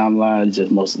read the timeline,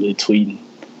 just mostly tweeting.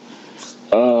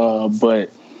 But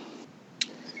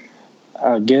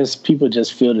I guess people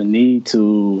just feel the need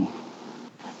to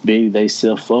big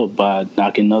themselves up by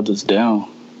knocking others down.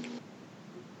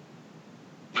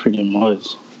 Pretty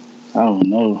much. I don't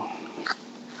know.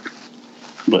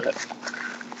 But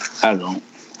I don't.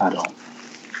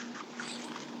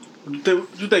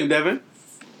 What you think, Devin?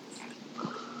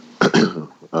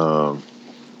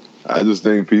 I just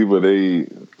think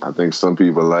I think some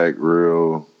people like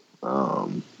real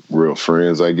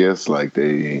friends, I guess. Like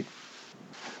they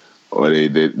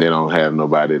don't have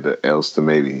nobody else to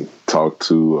maybe talk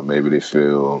to, or maybe they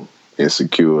feel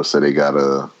insecure, so they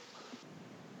gotta,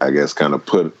 I guess, kind of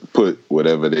put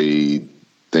whatever they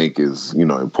think is, you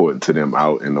know, important to them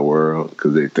out in the world,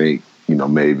 because they think, you know,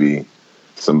 maybe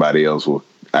somebody else will.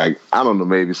 I don't know.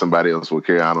 Maybe somebody else will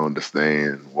care. I don't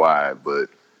understand why, but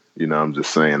you know, I'm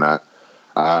just saying. I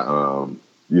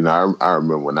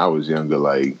remember when I was younger,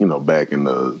 like, you know, back in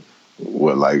when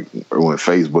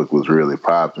Facebook was really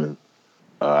popping.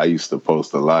 I used to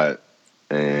post a lot,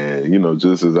 and you know,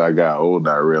 just as I got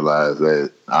older, I realized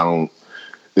that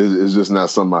it's just not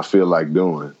something I feel like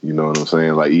doing. You know what I'm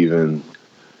saying? Like even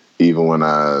when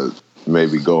I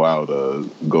maybe go out or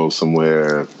go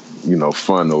somewhere, you know,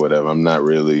 fun or whatever, I'm not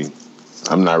really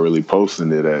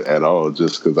posting it at all,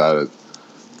 just because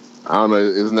I don't know.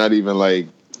 It's not even like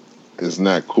it's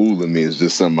not cool to me. It's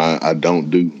just something I don't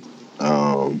do.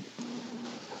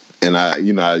 And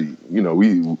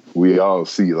we all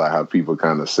see like how people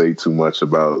kind of say too much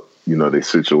about, you know, their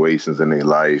situations in their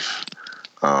life.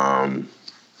 And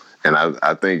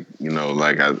I think, you know,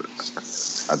 like I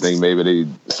think maybe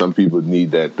some people need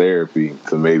that therapy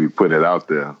to maybe put it out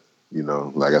there. You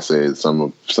know, like I said,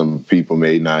 some people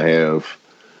may not have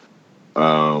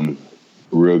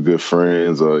real good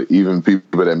friends, or even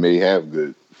people that may have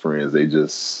good friends. They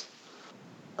just,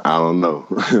 I don't know.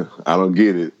 I don't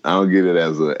get it. I don't get it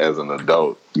as an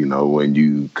adult, you know, when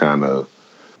you kind of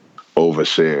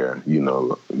overshare, you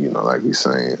know, like we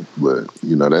saying. But,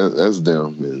 you know, that's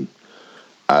them. And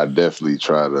I definitely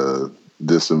try to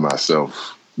distance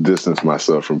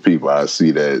myself from people I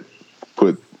see that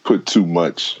put too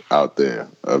much out there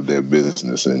of their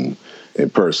business and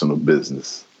personal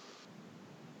business.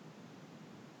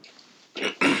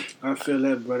 I feel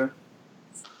that, brother.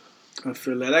 I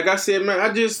feel that. Like I said, man,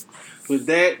 with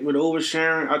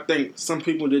oversharing, I think some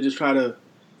people, they're trying to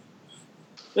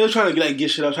like get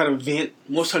shit out, trying to vent.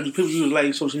 Most times people use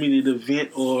like social media to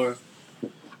vent, or,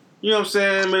 you know what I'm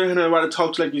saying, man, nobody to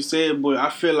talk to, like you said. But I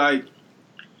feel like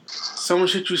some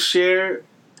shit you share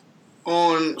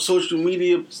on social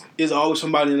media is always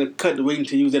somebody in the cut waiting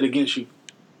to use that against you.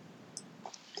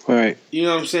 Right. You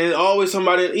know what I'm saying? Always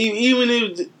somebody, even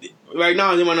if right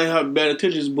now they might not have bad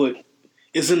intentions, but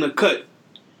it's in the cut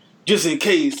just in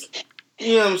case.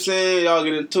 You know what I'm saying? Y'all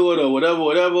get into it or whatever,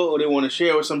 or they want to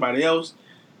share with somebody else,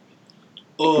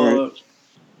 or right.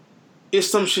 It's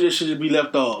some shit that should just be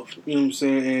left off. You know what I'm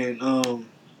saying? And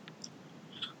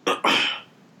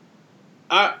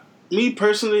me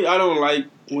personally, I don't like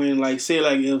when, like, say,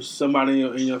 like, if somebody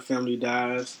in your family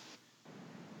dies,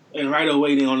 and right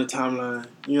away they on the timeline,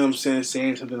 you know what I'm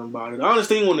saying something about it. I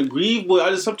understand you want to grieve, but I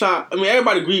just sometimes, I mean,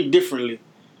 everybody grieve differently.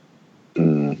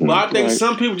 Mm-hmm. But I think Right.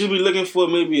 some people just be looking for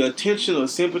maybe attention or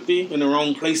sympathy in the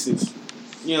wrong places.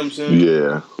 You know what I'm saying?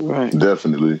 Yeah, Right.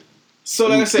 definitely. So,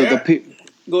 like I said,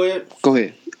 go ahead. Go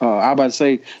ahead. I about to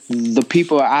say the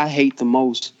people I hate the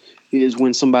most is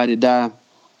when somebody die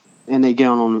and they get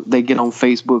on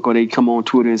Facebook or they come on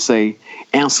Twitter and say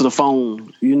answer the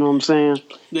phone. You know what I'm saying?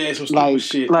 Yeah, some stupid Like,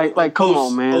 shit. like, come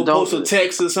on, man. Or Don't post a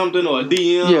text or something or a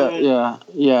DM.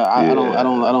 Yeah. I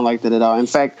don't like that at all. In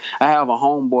fact, I have a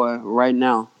homeboy right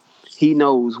now. He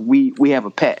knows we have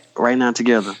a pact right now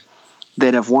together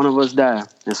that if one of us die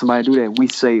and somebody do that, we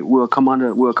say we'll come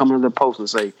under the post and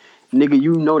say, nigga,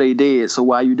 you know they dead, so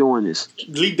why you doing this?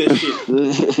 Delete that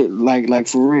shit. like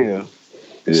for real.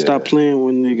 Yeah. Stop playing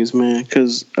with niggas, man.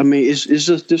 Because I mean, it's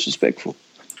just disrespectful.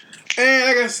 And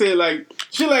like I said, like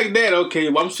shit like that, okay.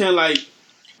 But I'm saying, like,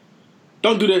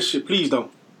 don't do that shit. Please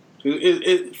don't.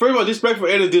 First of all, disrespectful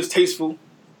and it's distasteful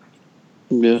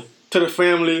Yeah. to the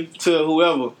family, to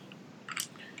whoever.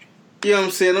 You know what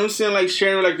I'm saying? I'm saying, like,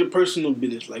 sharing, like, your personal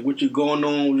business, like what you're going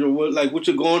on, what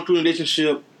you're going through in a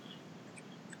relationship,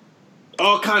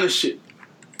 all kind of shit.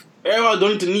 Everybody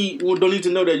don't need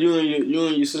to know that you and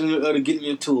your significant other getting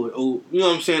into it, or you know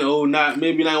what I'm saying, or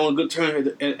maybe not on a good term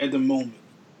at the moment,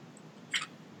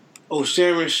 or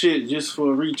sharing shit just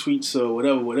for retweets or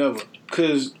whatever,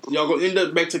 because y'all gonna end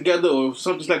up back together or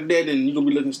something like that, and you gonna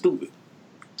be looking stupid.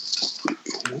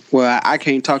 Well, I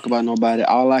can't talk about nobody.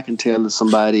 All I can tell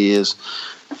somebody is,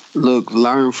 look,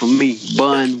 learn from me.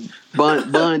 Bun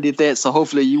did that, so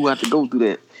hopefully you have to go through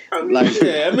that. I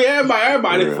mean,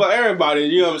 everybody Yeah. for everybody,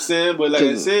 you know what I'm saying? But like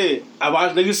I said,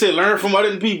 like you said, learn from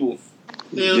other people.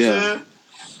 You know what I'm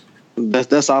saying?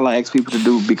 That's all I ask people to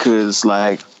do, because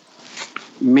like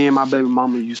me and my baby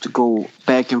mama used to go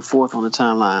back and forth on the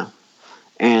timeline,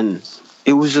 and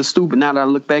it was just stupid. Now that I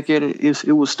look back at it,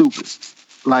 it was stupid.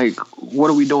 Like, what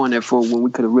are we doing that for when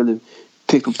we could have really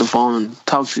picked up the phone and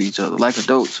talked to each other like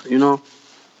adults, you know?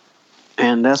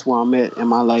 And that's where I'm at in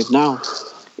my life now.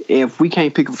 If we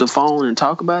can't pick up the phone and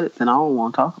talk about it, then I don't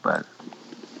want to talk about it.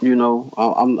 You know,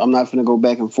 I'm not going to go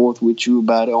back and forth with you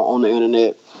about it on the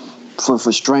internet for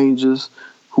strangers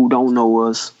who don't know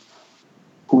us,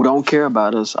 who don't care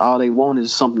about us. All they want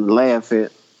is something to laugh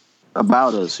at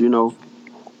about us, you know,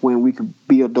 when we could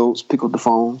be adults, pick up the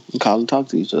phone and call and talk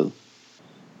to each other.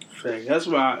 Fact. That's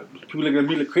why people are gonna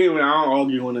be like crazy when I don't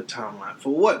argue on the timeline.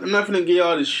 For what? I'm not gonna get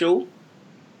y'all this show.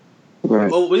 Right.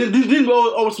 Oh, this didn't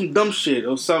go over some dumb shit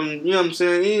or something. You know what I'm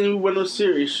saying? It ain't even no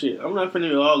serious shit. I'm not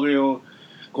finna argue on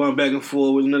going back and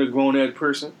forth with another grown ass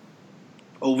person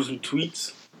over some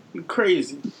tweets. You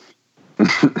crazy?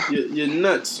 you're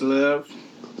nuts, love.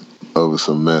 Over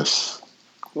some mess.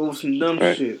 Over some dumb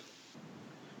Right. shit.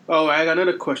 Oh, I got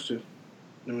another question.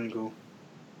 Let me go.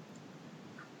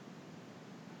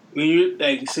 When you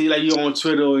say you're on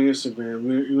Twitter or Instagram,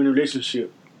 you're in a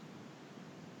relationship.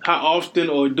 How often,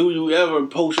 or do you ever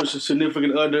post your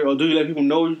significant other, or do you let people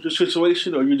know your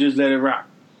situation, or you just let it rock?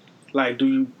 Like,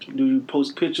 do you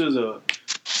post pictures, or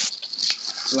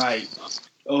like,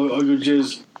 or you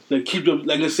just like keep your,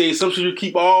 like, let's say some shit you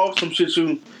keep off, some shit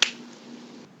you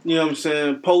know what I'm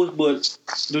saying, post, but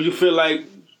do you feel like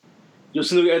your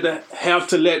significant other have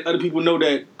to let other people know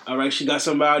that, all right, she got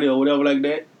somebody or whatever like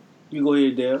that? You go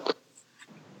ahead, Dale.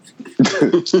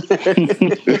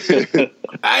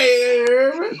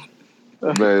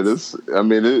 Man, it's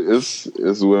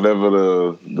whatever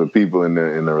the people in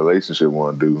the relationship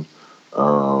want to do.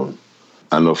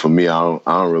 I know for me, I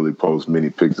don't really post many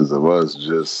pictures of us.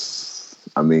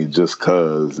 Just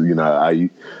cause, you know,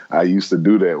 I used to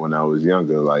do that when I was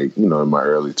younger, like, you know, in my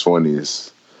early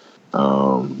 20s.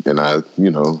 And I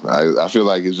feel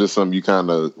like it's just something you kind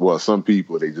of, well, some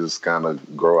people, they just kind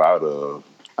of grow out of.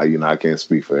 I can't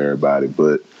speak for everybody,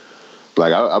 but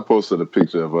like I posted a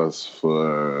picture of us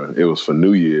for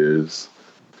New Year's,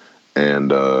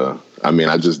 and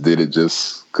I just did it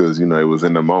just because, you know, it was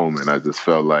in the moment. I just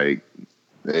felt like,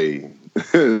 hey,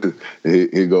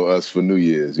 here go us for New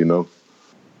Year's, you know.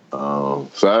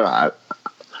 So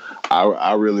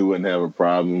I really wouldn't have a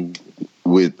problem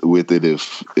with it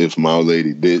if my old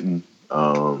lady didn't.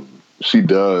 She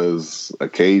does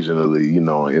occasionally, you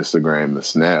know, on Instagram and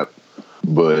Snap,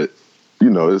 but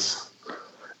you know,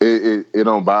 it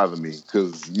don't bother me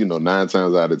because, you know, 9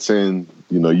 times out of 10,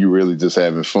 you know, you really just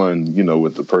having fun, you know,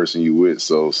 with the person you with.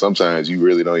 So sometimes you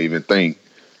really don't even think,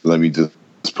 let me just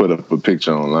put up a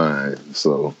picture online.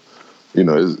 So, you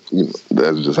know,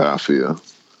 that's just how I feel.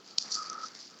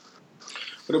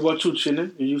 What about you,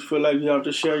 Chinna? Do you feel like you have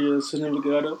to share your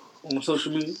significant other on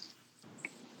social media?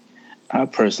 I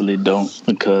personally don't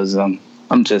because I'm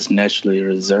just naturally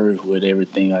reserved with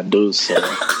everything I do. So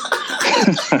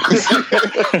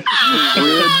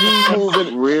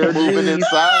moving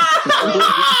inside,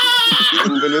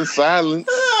 moving in silence.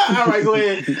 All right, go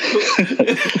ahead.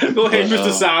 Go ahead,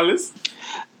 Mr. Silence.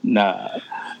 Nah,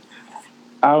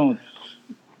 I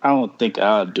don't think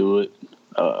I'll do it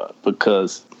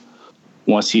because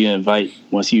once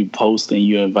you post and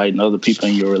you're inviting other people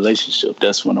in your relationship,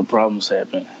 that's when the problems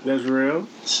happen. That's real.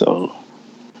 So,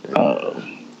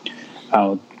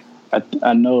 I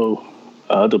know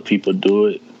other people do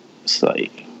it. It's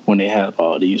like when they have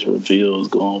all these reveals,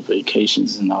 go on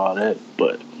vacations and all that.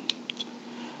 But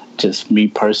just me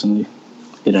personally,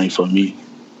 it ain't for me.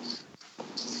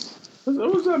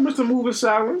 What's up, Mr. Moving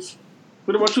Silence?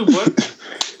 What about you, bud?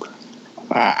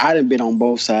 I done been on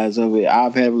both sides of it.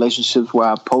 I've had relationships where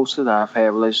I posted. I've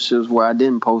had relationships where I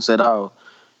didn't post at all.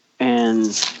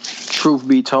 And truth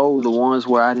be told, the ones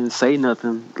where I didn't say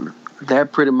nothing,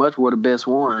 that pretty much were the best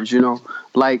ones, you know.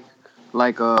 Like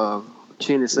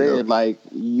Chinna said, like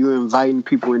you're inviting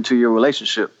people into your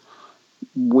relationship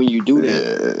when you do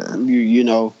that. You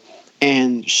know,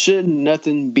 and shouldn't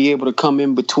nothing be able to come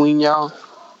in between y'all?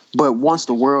 But once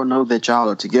the world knows that y'all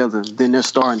are together, then they're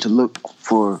starting to look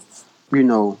for, you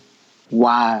know,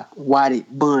 why did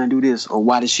Bun do this or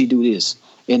why did she do this?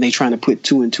 And they trying to put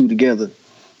two and two together,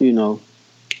 you know.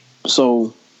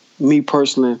 So me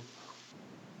personally,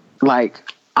 like,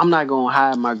 I'm not going to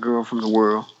hide my girl from the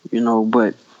world, you know,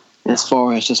 but as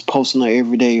far as just posting her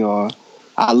every day or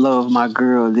I love my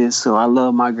girl this or I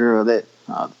love my girl that,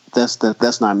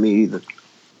 that's not me either.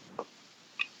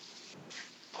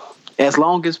 As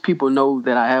long as people know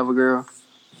that I have a girl,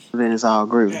 then it's all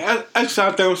great. Yeah, that's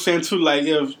out there I'm saying too. Like if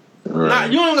you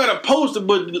don't gotta post it,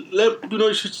 but let you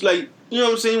know she's like you know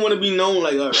what I'm saying. You want to be known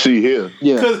like she here.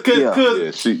 Cause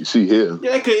she here.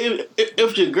 Yeah, cause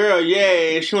if your girl,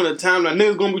 she on the timeline,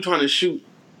 niggas gonna be trying to shoot.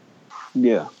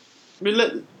 Yeah. But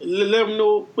let them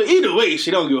know. But either way, she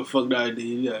don't give a fuck that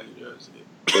idea. Yeah, you know what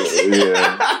I'm saying.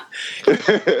 Yeah.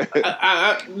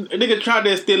 A nigga tried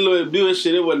that still little build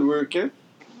shit. It wasn't working.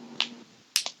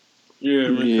 Yeah,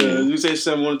 because you say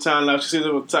something on the timeline, she says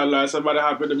on the timeline, somebody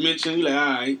hop in the mention, you like,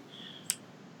 alright.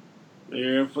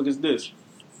 Yeah, fuck is this?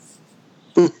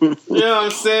 You know what I'm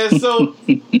saying? So,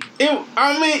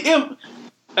 if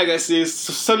like I said,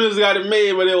 something's got it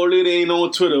made, but the old lady ain't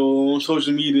on Twitter or on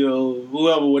social media or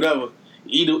whatever.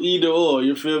 Either or,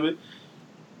 you feel me?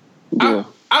 Yeah.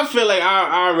 I feel like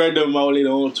I'd rather my old lady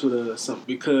on Twitter or something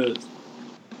because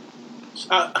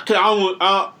I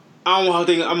don't want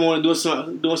to think I'm going to do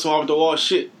some off the wall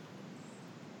shit.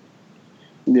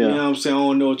 Yeah. You know what I'm saying? I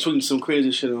don't know, tweeting some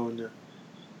crazy shit on there.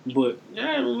 But,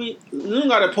 yeah, I mean, you don't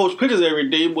got to post pictures every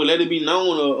day, but let it be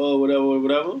known or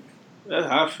whatever. That's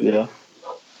how I feel. Yeah.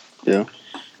 Yeah.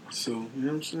 So, you know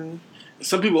what I'm saying?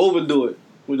 Some people overdo it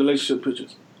with relationship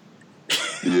pictures.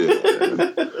 Yeah.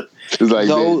 It's like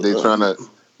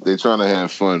they trying to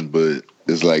have fun, but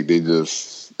it's like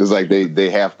they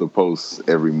have to post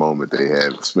every moment they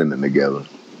have spending together.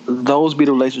 Those be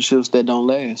the relationships that don't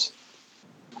last.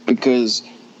 Because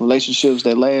relationships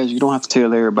that last, you don't have to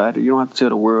tell everybody. You don't have to tell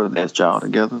the world that y'all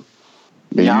together.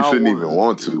 And you shouldn't even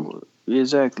want to.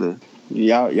 Exactly.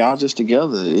 Y'all just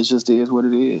together. It just is what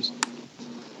it is.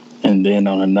 And then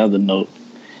on another note,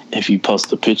 if you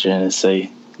post a picture and it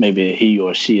say maybe he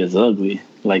or she is ugly,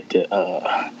 like that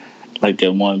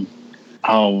one.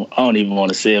 I don't even want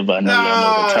to say it, but I know y'all know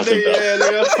what I'm talking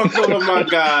about. Yeah, fuck over my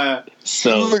guy.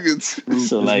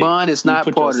 So like, Bond is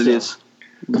not part of this.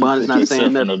 Bond is not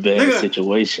saying nothing. In a bad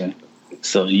situation,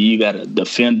 so you gotta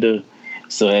defend her.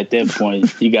 So at that point,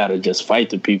 you gotta just fight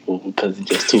the people because it's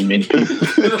just too many people.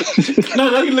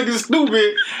 No, you looking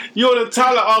stupid. You on the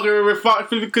timeline arguing with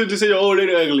 50 could just say your old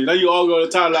lady ugly. Now you all on the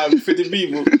timeline with 50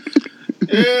 people.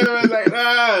 Yeah, it's like,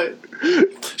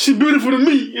 she beautiful to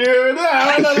me. Yeah,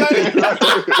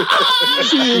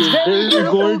 she is very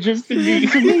gorgeous to me.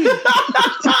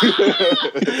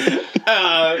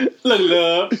 Look,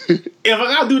 love. If I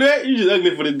gotta do that, you just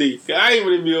ugly for the day. I ain't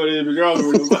gonna be on there girl with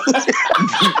nobody.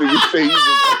 You say you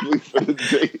just ugly for the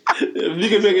day. If you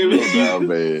can make it,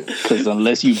 man. Because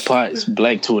unless you pot,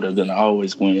 Black Twitter gonna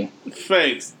always win.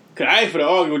 Thanks. Cause I ain't finna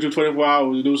argue with you 24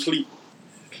 hours and no sleep.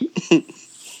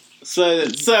 So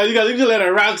you gotta let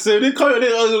her rock, sir. They call you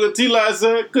that ugly T-line,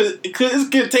 sir, because it's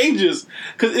contagious.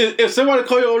 Because if somebody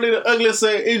call you old lady ugly,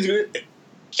 sir,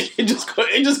 It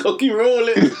just go keep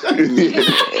rolling.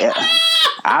 Yeah.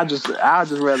 I'll just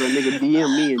rather a nigga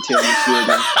DM me and tell me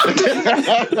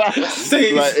shit.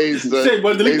 Say, Like, hey, son, say,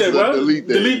 but delete that, bro.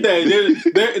 Delete that.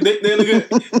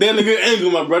 They're in a good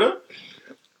angle, my brother.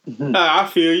 I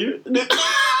feel you. Yeah,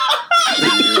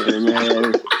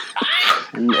 man.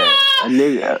 A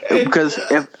nigga,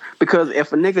 because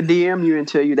if a nigga DM you and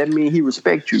tell you, that mean he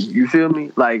respect you. You feel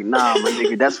me? Like, nah, my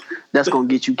nigga, that's gonna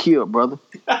get you killed, brother.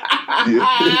 And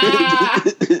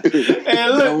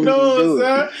look, no,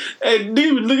 son. And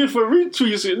nigga was looking for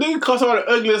retweets. Nigga cost all the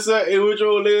ugliest son and which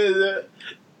old lady is.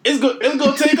 It's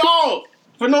gonna take off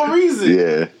for no reason.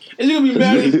 Yeah. And you gonna be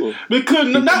mad because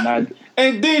not.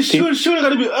 And then shooting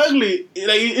gotta be ugly.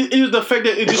 Like it's the fact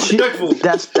that it's disrespectful.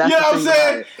 That's you know what I'm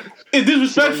saying? It's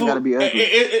disrespectful. Gotta be ugly.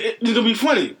 It's gonna be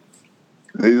funny.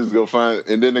 They just go find,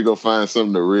 and then they go find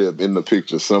something to rib in the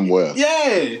picture somewhere.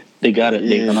 Yeah. They got it.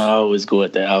 They're gonna always go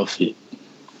at the outfit.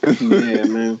 Yeah,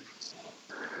 man.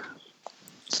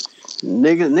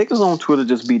 Niggas on Twitter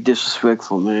just be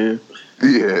disrespectful, man.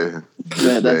 Yeah.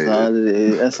 That's all it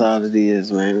is. That's all it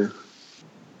is, man.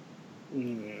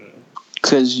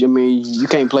 Because, I mean, you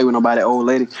can't play with nobody old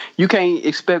lady. You can't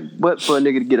expect but for a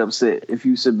nigga to get upset if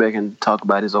you sit back and talk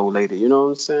about his old lady. You know what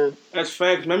I'm saying? That's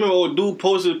facts. Remember old dude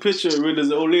posted a picture with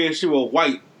his old lady and she was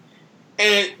white.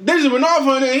 And they just went off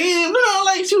on her.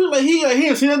 She was like, he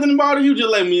didn't say nothing about her. You just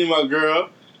like me and my girl.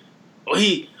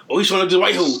 He's showing up this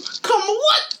white hole. Come on,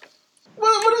 what?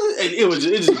 What is it? And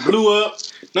it just blew up.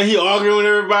 Now he arguing with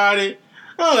everybody.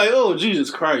 I was like, oh, Jesus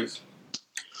Christ.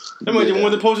 That might just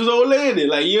want to post his old lady.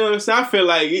 Like, you know what I'm saying? I feel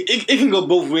like it can go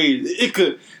both ways. It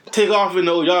could take off in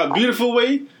the y'all beautiful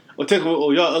way or take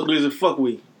off y'all ugly as a fuck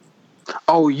way.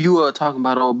 Oh, you were talking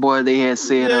about old boy they had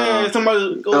said. Yeah,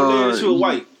 somebody old lady, she was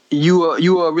white. You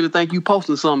really think you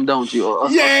posting something, don't you? Or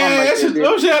yeah, that's just,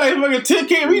 I'm saying like fucking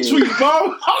 10K retweets, bro. I'm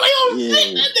like, oh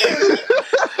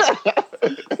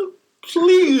shit.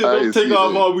 Please don't take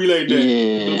off on me like that.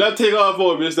 Yeah. Do not take off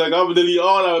on me. It's like I'm gonna delete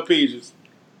all our pages.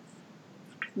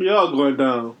 We all going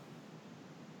down.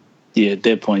 Yeah, at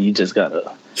that point, you just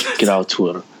gotta get off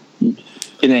Twitter.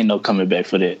 It ain't no coming back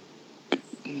for that.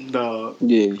 Nah.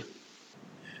 Yeah.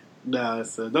 Nah,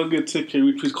 son. Don't get 10K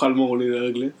retweets calling my old lady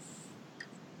ugly.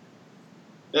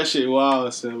 That shit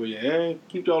wild, son. But yeah,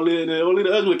 keep y'all lady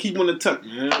ugly. Keep them on the tuck,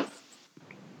 man.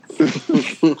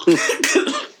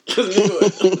 Cause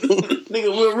nigga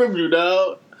will rip you,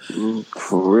 dog.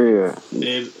 For real.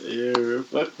 Yeah,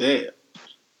 fuck that.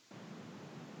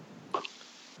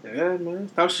 Yeah, man.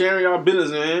 Stop sharing y'all business,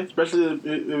 man. Especially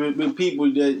with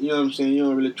people that, you know what I'm saying, you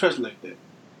don't really trust like that.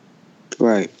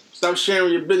 Right. Stop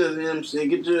sharing your business, you know what I'm saying.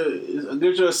 Get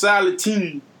your a solid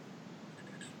team.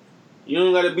 You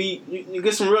don't gotta be, you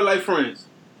get some real life friends.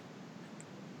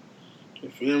 You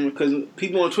feel me? Because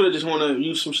people on Twitter just wanna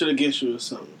use some shit against you or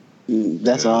something.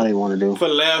 That's all they want to do. For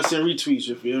laughs and retweets,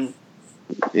 you feel me?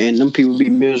 And them people be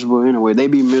miserable anyway. They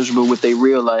be miserable with their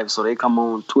real life, so they come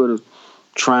on Twitter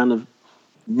trying to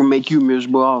make you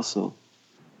miserable also.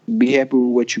 Be happy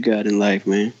with what you got in life,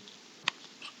 man.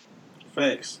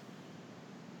 Facts.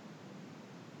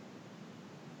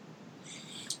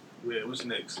 Yeah, what's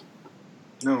next?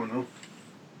 I don't know.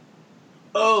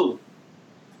 Oh!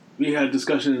 We had a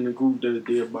discussion in the group the other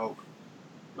day about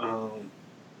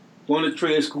going to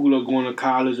trade school or going to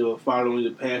college or following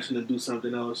your passion and do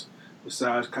something else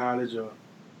besides college or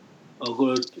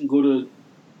go to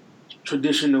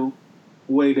traditional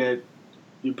way that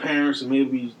your parents or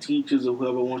maybe teachers or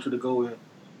whoever want you to go in.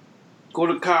 Go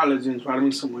to college and try to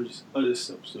make some other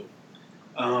stuff. So,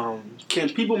 can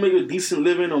people make a decent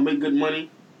living or make good money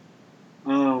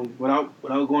without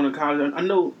going to college? I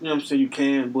know, you know what I'm saying, you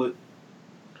can, but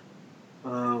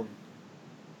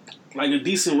like a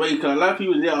decent way, because a lot of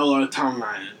people there all the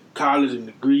timeline, college and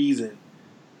degrees, and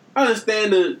I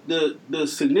understand the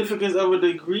significance of a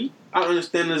degree. I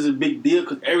understand there's a big deal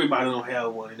because everybody don't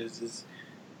have one. It's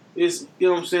you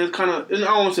know what I'm saying. It's kind of, I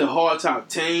don't want to say hard to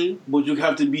obtain, but you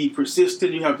have to be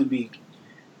persistent. You have to be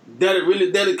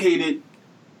really dedicated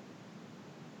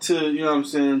to, you know what I'm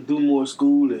saying, do more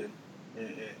school and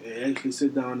actually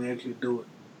sit down and actually do it.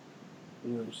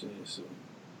 You know what I'm saying. So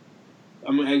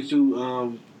I'm gonna ask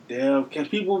you, Dale, can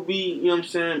people be, you know what I'm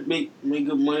saying, make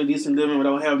good money, decent living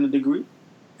without having a degree?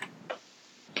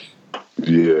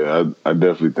 Yeah, I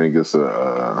definitely think it's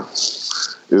a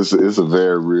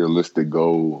very realistic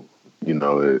goal. You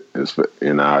know, it's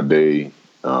in our day.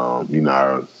 You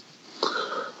know,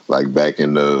 like back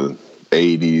in the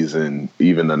 80s and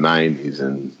even the 90s,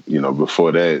 and you know,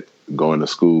 before that, going to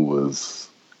school was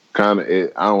kind of, I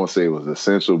don't want to say it was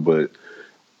essential, but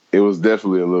it was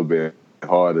definitely a little bit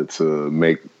harder to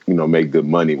make good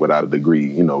money without a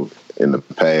degree, in the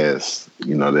past,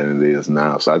 than it is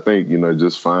now. So I think,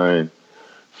 just find,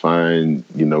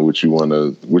 what you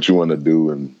wanna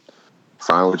do and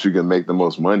find what you can make the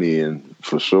most money in,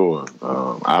 for sure.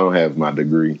 I don't have my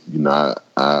degree. I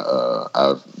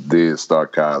did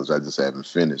start college. I just haven't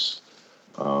finished.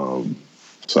 So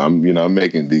I'm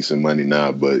making decent money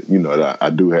now, but I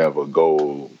do have a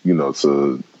goal,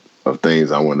 of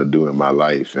things I want to do in my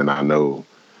life, and I know,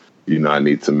 I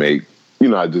need to make,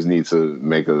 I just need to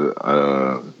make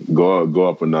go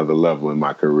up another level in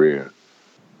my career.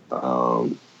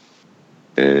 And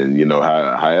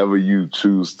however you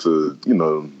choose to,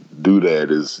 do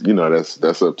that is,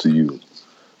 that's up to you.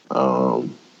 I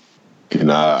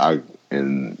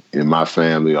in my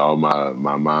family, all my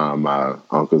mom, my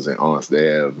uncles and aunts, they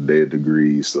have their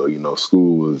degrees. So,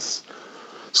 school is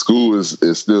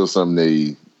still something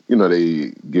they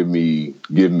give me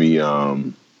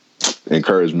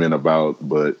encouragement about,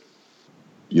 but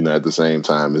at the same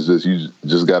time, it's just, you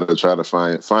just got to try to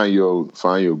find your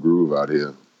groove out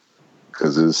here,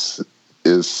 because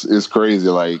it's crazy,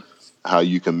 like how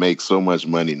you can make so much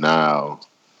money now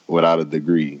without a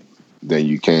degree than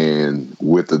you can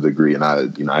with a degree. And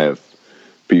I have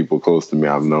people close to me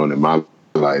I've known in my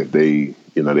life. They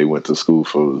went to school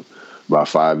for about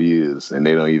 5 years and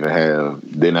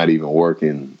they're not even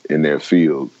working in their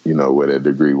field, where their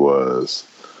degree was.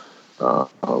 So,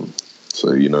 I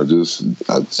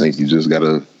think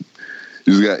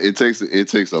it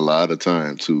takes a lot of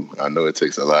time too. I know it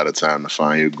takes a lot of time to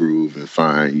find your groove and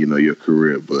find, your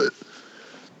career, but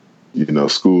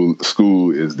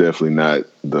school is definitely not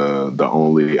the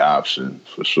only option,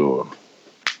 for sure.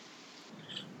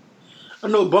 I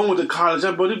know Bun went to college,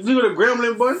 but did you go to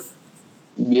Grambling, Bun?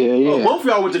 Yeah. Oh, both of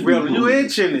y'all went to Grambling. You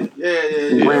and Chinny.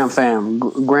 Yeah. Graham fam,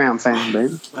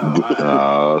 baby.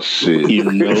 Oh, shit. Yeah,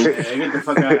 get the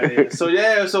fuck out of here.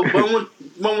 So Bun,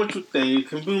 what you think?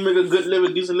 Can you make a good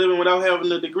living, decent living without having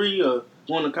a degree or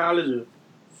going to college?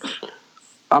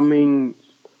 I mean,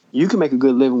 you can make a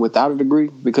good living without a degree,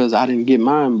 because I didn't get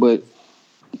mine, but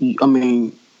I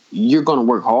mean, you're going to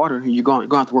work harder. You're going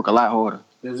to have to work a lot harder.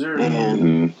 Yes, sir.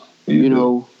 And,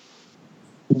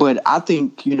 but I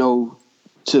think,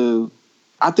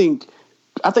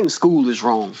 I think school is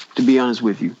wrong, to be honest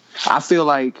with you. I feel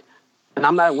like, and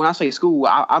when I say school,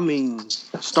 I mean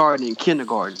starting in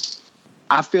kindergarten.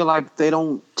 I feel like they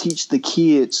don't teach the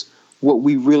kids what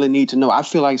we really need to know. I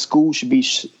feel like school should be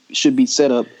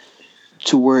set up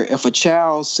to where if a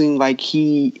child seems like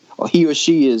he or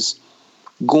she is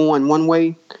going one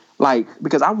way, like,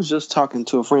 because I was just talking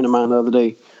to a friend of mine the other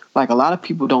day, like, a lot of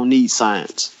people don't need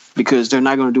science because they're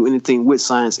not going to do anything with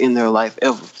science in their life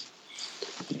ever.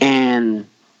 And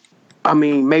I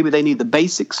mean, maybe they need the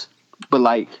basics, but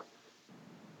like,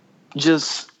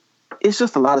 it's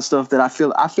just a lot of stuff that I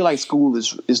feel like school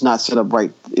is not set up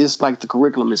right. It's like the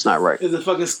curriculum is not right. It's a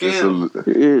fucking scam.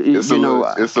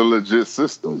 It's a legit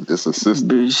system. It's a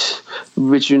system.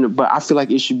 But I feel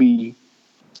like it should be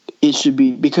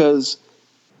because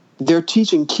they're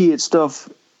teaching kids stuff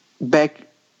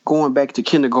going back to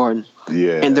kindergarten.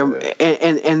 Yeah. And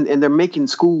they're making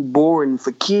school boring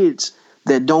for kids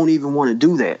that don't even want to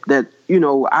do that. That,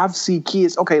 I've seen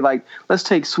kids, okay, like, let's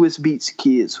take Swiss Beats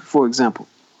kids, for example.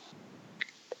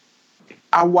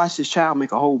 I watched this child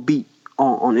make a whole beat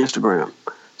on Instagram.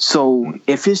 So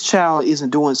if his child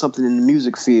isn't doing something in the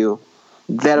music field,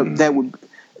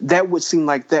 that would seem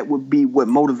like that would be what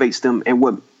motivates them and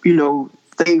what,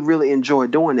 they really enjoy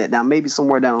doing that. Now, maybe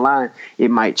somewhere down the line,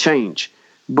 it might change.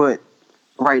 But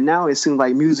right now, it seems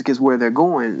like music is where they're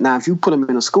going. Now, if you put them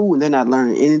in a school and they're not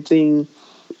learning anything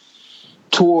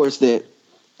towards that,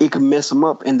 it could mess them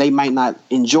up and they might not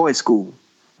enjoy school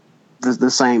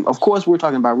the same. Of course, we're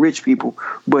talking about rich people,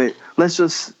 but let's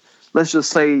just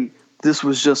say this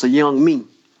was just a young me,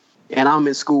 and I'm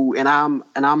in school, and I'm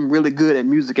really good at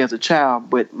music as a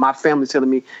child, but my family's telling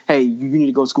me, hey, you need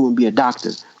to go to school and be a doctor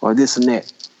or this and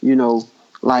that.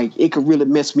 Like, it could really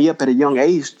mess me up at a young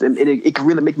age. It could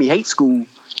really make me hate school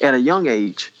at a young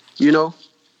age.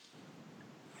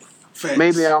 Facts.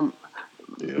 Maybe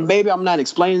I'm not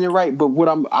explaining it right, but what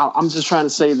I'm just trying to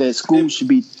say that school should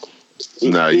be.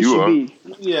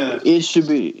 It should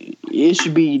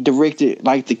be directed,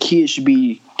 like, the kids should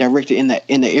be directed in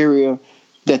the area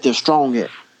that they're strong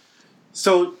at.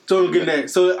 So I'm getting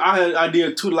that. So I had an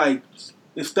idea too, like,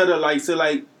 instead of like, say,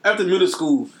 like, after middle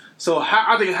school. So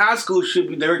I think high school should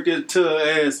be directed to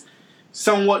as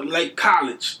somewhat like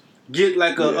college. Get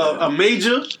like a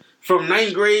major from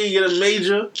 9th grade. Get a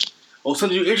major or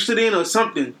something you're interested in or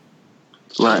something,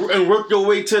 right? And work your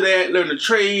way to that. Learn a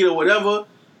trade or whatever.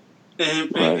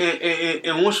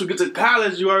 And once you get to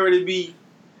college, you already be,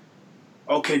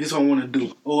 okay, this is what I want to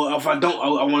do. Or if I don't,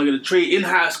 I want to get a trade in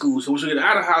high school. So once you get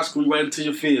out of high school, you right into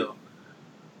your field.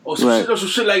 Or some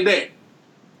shit like that.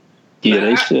 Yeah,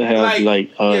 they should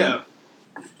have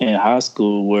in high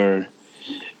school where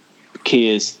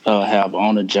kids have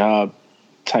on-the-job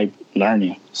type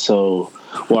learning. So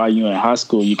while you're in high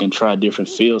school, you can try different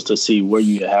fields to see where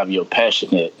you have your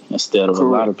passion at. Instead of a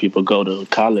lot of people go to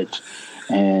college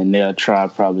and they'll try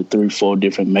probably 3-4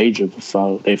 different majors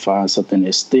before they find something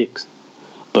that sticks.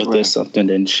 But that's something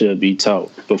that should be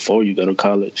taught before you go to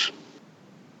college.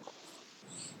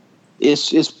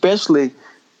 It's especially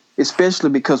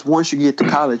because once you get to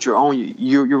college,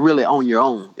 you're really on your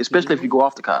own. Especially if you go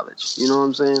off to college, you know what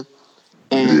I'm saying?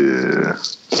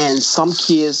 And some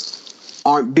kids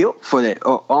aren't built for that,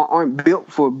 or aren't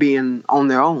built for being on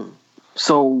their own.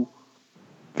 So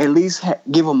at least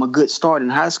give them a good start in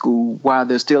high school while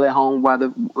they're still at home, while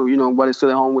they're still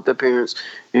at home with their parents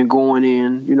and going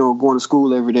to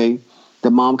school every day. The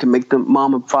mom can make them,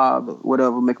 mom and father,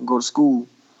 whatever, make them go to school,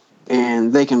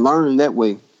 and they can learn that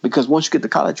way. Because once you get to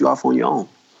college, you're off on your own.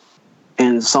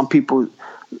 And some people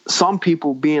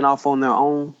being off on their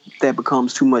own, that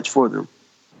becomes too much for them.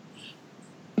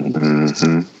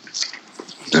 Mm-hmm.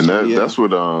 And that's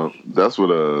what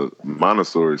a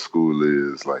Montessori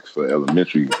school is like for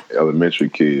elementary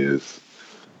kids.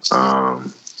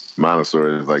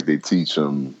 Montessori is like they teach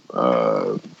them.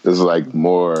 It's like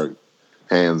more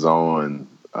hands-on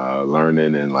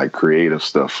learning and like creative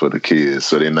stuff for the kids.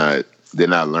 So they're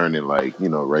not learning like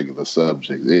regular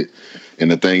subjects.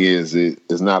 And the thing is,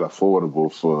 it's not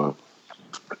affordable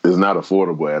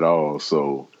at all.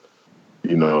 So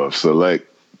if select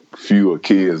fewer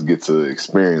kids get to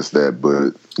experience that,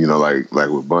 but like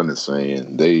what Bun is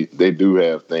saying, they do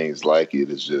have things like it.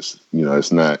 It's just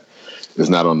it's not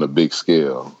on the big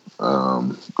scale,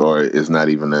 or it's not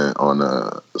even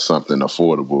on something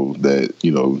affordable that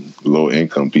low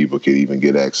income people can even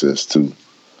get access to.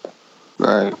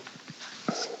 Right.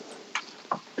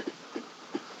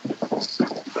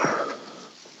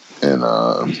 And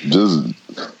just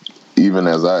even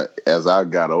as I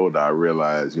got older, I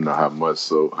realized how more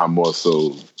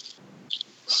so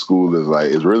school is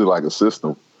like, it's really like a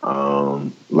system.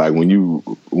 Like when you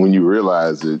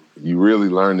realize it, you really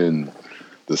learning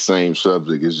the same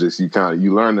subject. It's just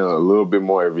you learn it a little bit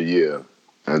more every year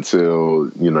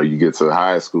until you get to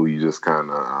high school. You just kind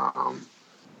of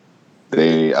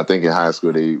I think in high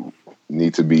school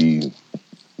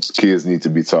kids need to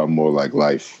be taught more like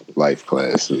life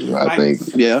classes. I think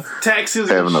taxes,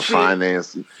 having a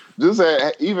finance,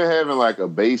 even having like a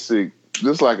basic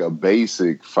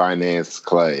finance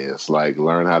class, like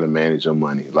learn how to manage your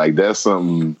money. Like that's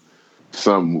something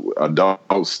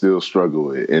adults still struggle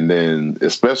with. And then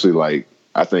especially like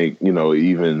I think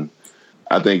you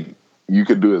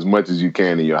could do as much as you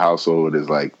can in your household as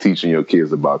like teaching your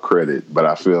kids about credit. But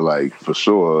I feel like for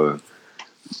sure,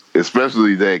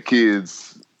 especially that kids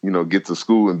get to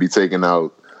school and be taking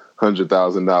out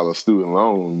 $100,000 student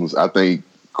loans, I think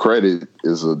credit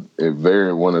is a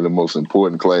very one of the most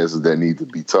important classes that need to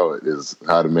be taught, is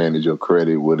how to manage your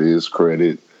credit, what is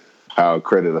credit, how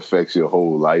credit affects your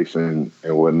whole life and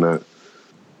whatnot.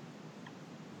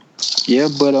 Yeah,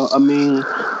 but I mean,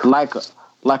 like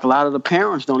a lot of the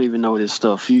parents don't even know this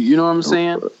stuff. You know what I'm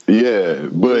saying? Yeah,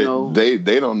 but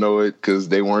they don't know it because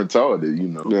they weren't taught it.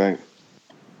 Right.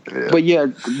 Yeah.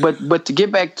 But to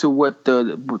get back to what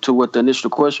the initial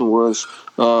question was,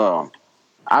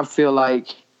 I feel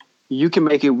like you can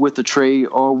make it with a trade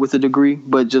or with a degree,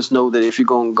 but just know that if you're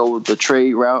gonna go the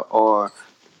trade route or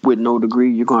with no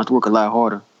degree, you're gonna have to work a lot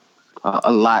harder,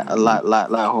 a lot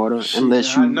harder.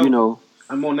 Unless you know.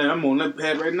 I'm on that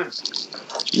pad right now.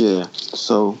 Yeah.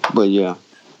 So, but yeah,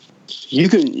 you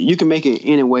can make it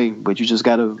anyway, but you just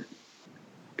gotta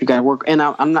work. And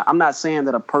I'm not saying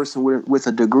that a person with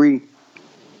a degree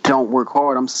don't work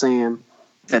hard. I'm saying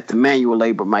that the manual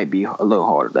labor might be a little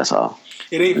harder. That's all.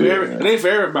 It ain't for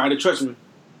everybody. Trust me.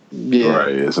 Yeah.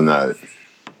 Right. It's not.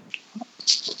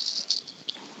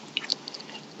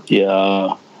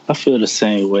 Yeah, I feel the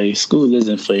same way. School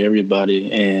isn't for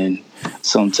everybody, and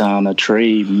sometimes a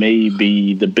trade may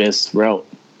be the best route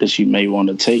that you may want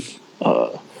to take.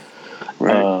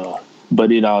 Right.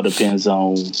 But it all depends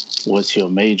on what's your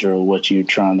major or what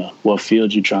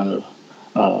field you're trying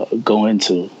to go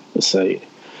into. Let's say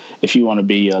if you want to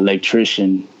be an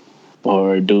electrician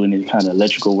or do any kind of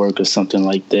electrical work or something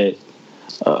like that,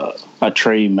 a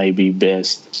trade may be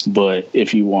best. But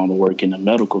if you want to work in the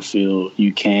medical field,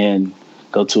 you can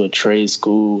go to a trade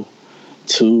school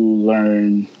to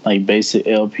learn like basic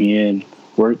LPN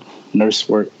work, nurse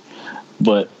work.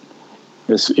 But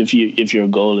if your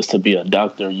goal is to be a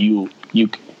doctor, you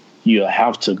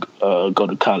have to go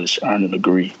to college to earn a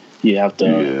degree. You have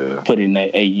to put in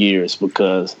that 8 years,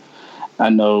 because I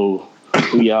know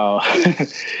we all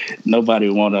nobody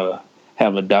want to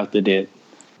have a doctor that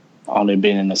only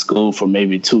been in the school for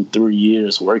maybe 2-3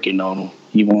 years working on them.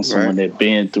 You want someone that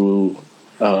been through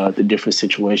the different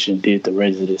situations, did the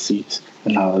residencies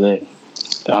and all that.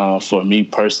 For me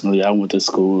personally, I went to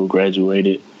school,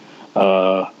 graduated.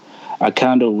 I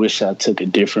kind of wish I took a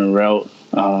different route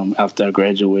after I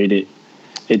graduated.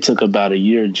 It took about a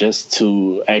year just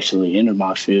to actually enter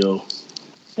my field.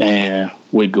 And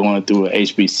with going through a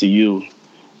HBCU,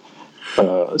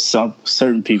 some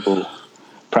certain people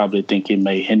probably think it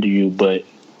may hinder you, but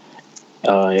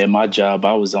in my job,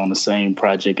 I was on the same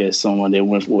project as someone that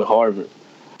went with Harvard.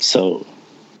 So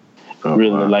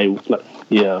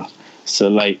So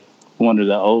like one of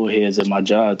the old heads at my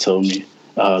job told me,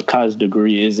 college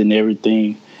degree isn't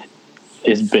everything.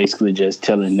 It's basically just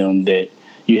telling them that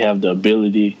you have the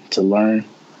ability to learn.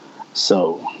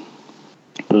 So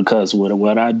because with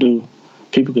what I do,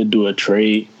 people could do a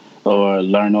trade or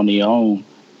learn on their own.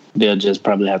 They'll just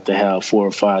probably have to have 4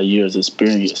 or 5 years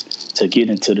experience to get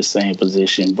into the same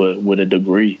position. But with a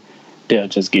degree, they'll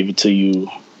just give it to you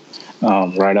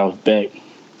right off back.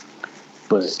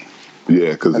 But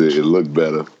yeah, because it looked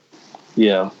better.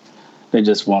 Yeah, they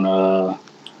just want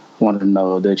to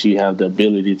know that you have the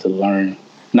ability to learn.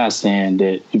 Not saying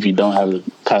that if you don't have a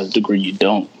college degree, you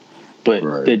don't.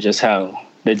 But they just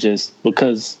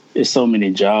because it's so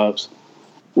many jobs.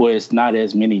 Well, it's not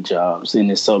as many jobs and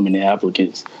there's so many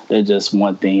applicants. There's just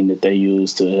one thing that they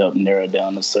use to help narrow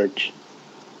down the search.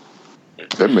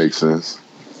 That makes sense.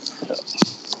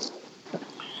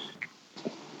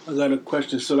 I got a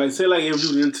question. So, like, say, like, if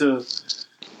you was into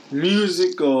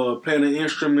music or playing an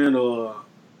instrument or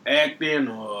acting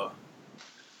or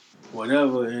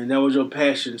whatever, and that was your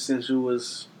passion since you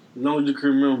was, as long as you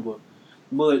can remember,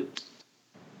 but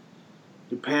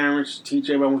your parents teach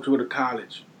everybody want to go to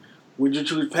college, would you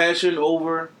choose passion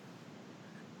over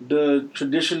the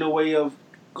traditional way of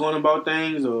going about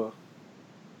things, or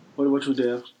what about you,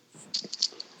 Dev?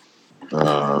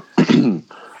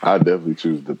 I definitely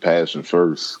choose the passion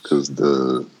first, because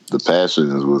the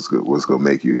passion is what's gonna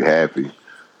make you happy.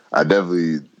 I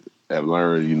definitely have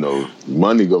learned,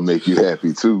 money gonna make you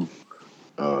happy too.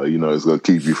 It's gonna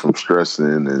keep you from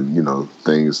stressing and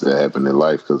things that happen in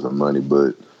life because of money.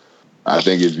 But I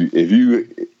think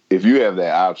if you have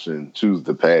that option, choose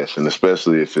the passion,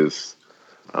 especially if it's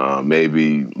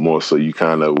maybe more so you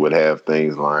kind of would have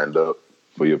things lined up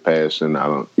for your passion. I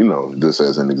don't, just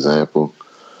as an example,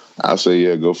 I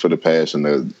say, go for the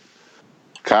passion.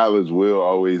 College will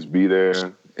always be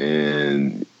there,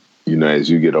 and as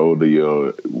you get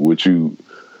older, what you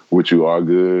are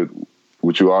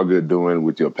good doing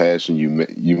with your passion,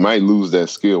 you might lose that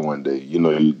skill one day.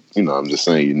 I'm just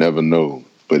saying, you never know.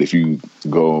 But if you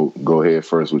go ahead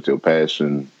first with your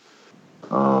passion,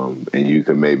 and you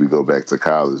can maybe go back to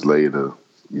college later,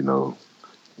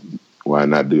 why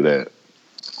not do that?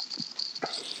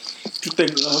 What you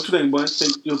think, Bun?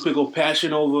 Think you'll pick up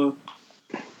passion over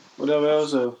whatever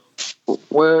else? Or?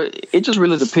 Well, it just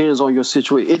really depends on your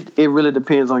situation. It really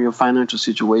depends on your financial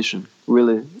situation,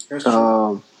 really.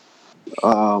 Going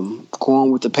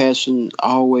with the passion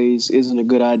always isn't a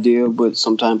good idea, but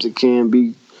sometimes it can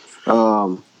be.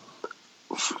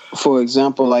 For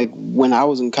example, like when I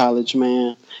was in college,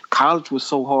 man, college was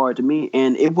so hard to me,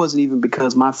 and it wasn't even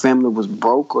because my family was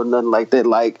broke or nothing like that.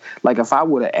 Like if I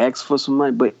would have asked for some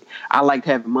money, but I liked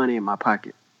having money in my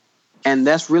pocket. And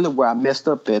that's really where I messed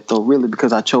up at, though, really,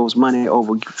 because I chose money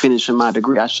over finishing my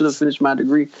degree. I should have finished my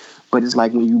degree, but it's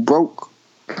like when you broke,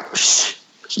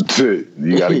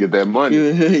 you got to get that money.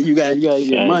 you got to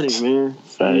get money, man.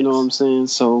 Thanks. You know what I'm saying?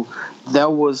 So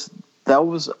that was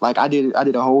like I did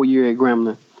a whole year at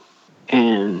Grambling,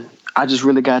 and I just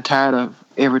really got tired of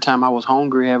every time I was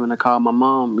hungry having to call my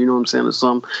mom, you know what I'm saying, or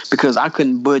something, because I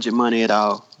couldn't budget money at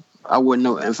all. I wouldn't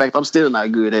know. In fact, I'm still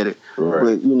not good at it.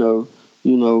 Right.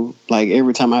 But like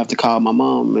every time I have to call my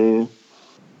mom, man,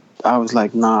 I was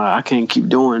like, nah, I can't keep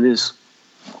doing this.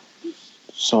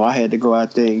 So I had to go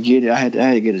out there and get it. I had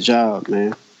to get a job,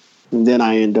 man. And then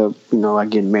I end up, I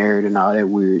get married and all that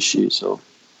weird shit. So,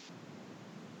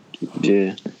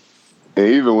 yeah. And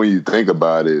even when you think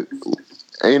about it,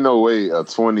 ain't no way a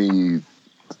 20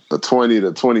 to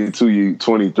 22,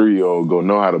 23-year-old gonna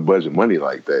know how to budget money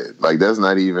like that. Like, that's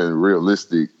not even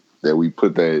realistic that we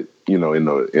put that,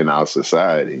 in our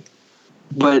society.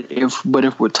 But if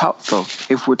we're taught, though,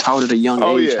 if we're taught at a young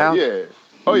age,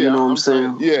 you know what I'm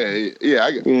saying?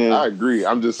 I agree.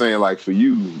 I'm just saying, like, for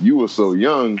you were so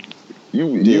young,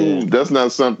 You that's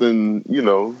not something,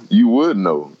 you would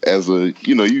know as a,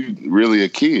 you really a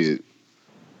kid.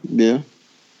 Yeah.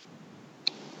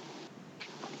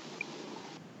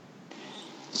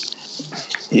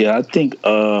 Yeah, I think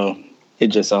it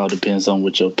just all depends on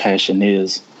what your passion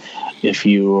is. If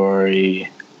you are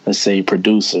let's say,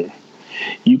 producer,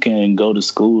 you can go to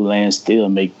school and still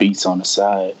make beats on the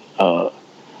side.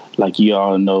 Like you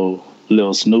all know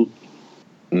Lil Snoop.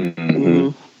 Mm-hmm.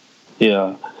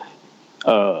 Yeah.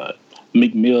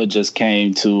 Meek Mill just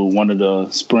came to one of the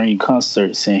spring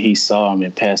concerts and he saw him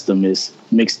and passed him his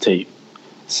mixtape.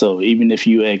 So even if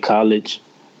you at college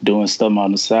doing stuff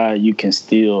on the side, you can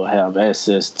still have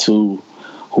access to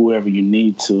whoever you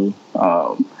need to.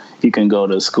 You can go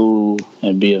to school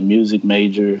and be a music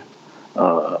major.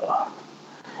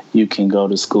 You can go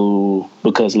to school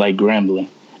because like Grambling,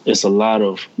 it's a lot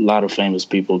of famous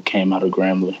people came out of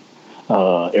Grambling.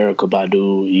 Erykah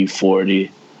Badu, E40,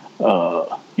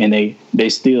 and they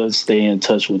still stay in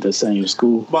touch with the same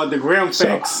school. About the Graham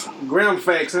facts. Graham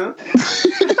facts, huh?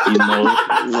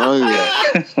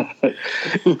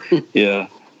 Yeah.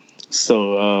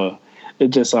 So it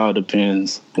just all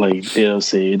depends. Like Dale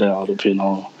said, it all depends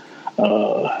on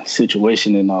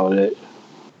situation and all that.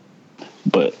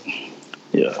 But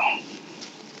yeah,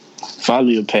 follow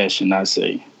your passion, I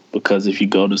say, because if you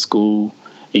go to school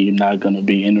and you're not gonna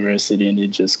be interested in it,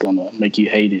 just gonna make you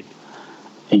hate it,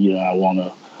 and you don't want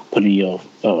to put in your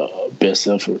best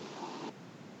effort.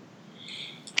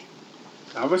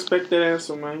 I respect that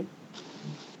answer, man.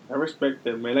 I respect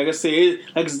that, man. Like I say,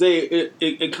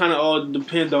 it kind of all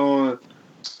depends on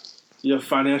your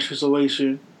financial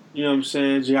situation. You know what I'm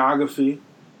saying? Geography,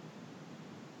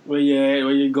 where you at,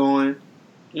 where you're going.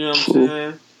 You know what I'm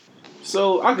saying?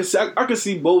 So I can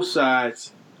see both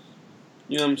sides.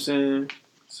 You know what I'm saying?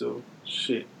 So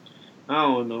shit, I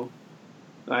don't know.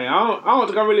 Like I don't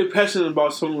think I'm really passionate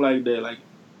about something like that. Like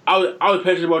I was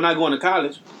passionate about not going to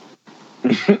college.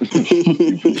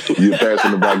 You're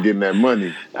passionate about getting that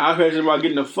money. I was passionate about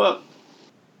getting the fuck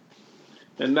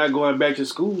and not going back to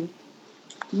school.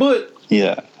 But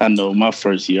yeah, I know my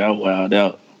first year I wilded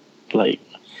out. Like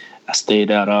I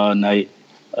stayed out all night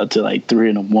until like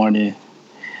 3 a.m.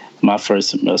 My first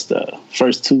semester,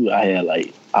 first two, I had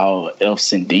like all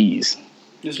F's and D's.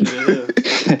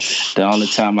 The only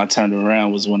time I turned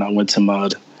around was when I went to my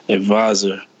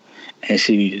advisor, and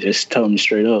she just told me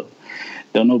straight up,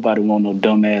 "Don't nobody want no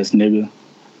dumbass nigga."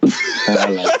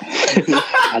 And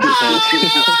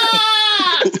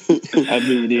I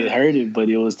mean, it hurted, but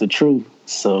it was the truth.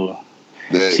 So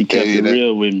she kept it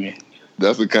real with me.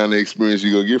 That's the kind of experience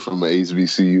you're going to get from an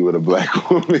HBCU with a black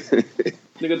woman.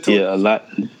 Yeah, a lot.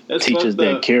 Teachers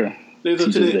that care.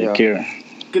 Teachers that care.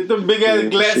 Get them big ass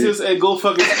glasses and go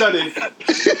fucking study.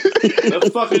 The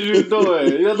fuck is you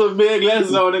doing? You got those big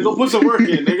glasses on and go put some work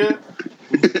in, nigga.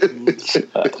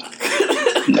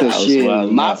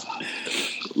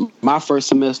 My first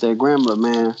semester at Grambling,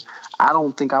 man, I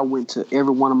don't think I went to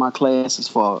every one of my classes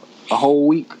for a whole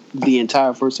week, the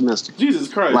entire first semester. Jesus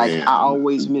Christ. Like, man. I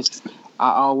always missed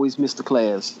the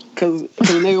class. Because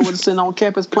the nigga was sitting on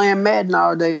campus playing Madden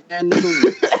all day. And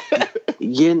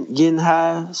getting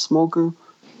high, smoking,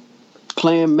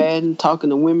 playing Madden, talking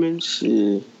to women.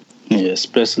 Shit. Yeah,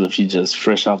 especially if you just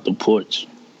fresh off the porch.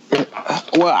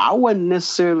 Well, I wasn't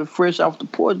necessarily fresh off the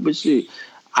porch, but shit,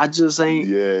 I just ain't.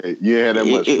 Yeah, you had that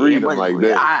much freedom like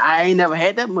that. I ain't never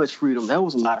had that much freedom. That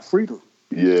was a lot of freedom.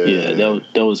 Yeah,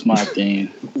 that was my thing.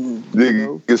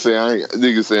 Nigga say I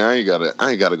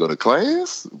ain't gotta go to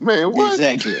class, man. What?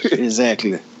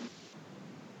 Exactly.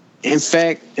 In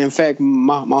fact,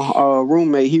 my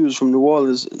roommate, he was from New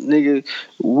Orleans. Nigga,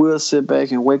 we'll sit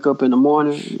back and wake up in the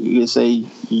morning. You say,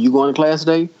 "You going to class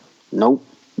today?" Nope.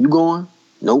 You going?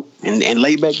 Nope. And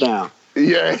lay back down.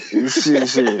 Yeah.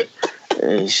 Shit.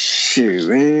 Shit,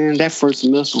 man. That first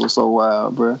semester was so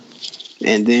wild, bro.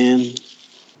 And then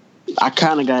I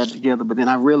kind of got it together, but then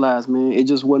I realized, man, it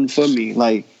just wasn't for me.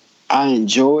 Like, I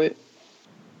enjoy it,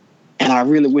 and I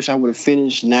really wish I would have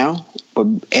finished now. But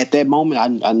at that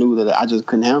moment, I knew that I just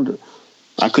couldn't handle it.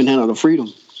 I couldn't handle the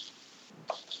freedom.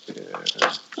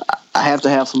 Yeah. I have to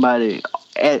have somebody,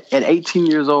 at 18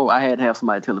 years old, I had to have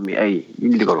somebody telling me, "Hey, you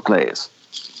need to go to class."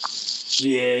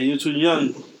 Yeah, you're too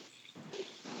young.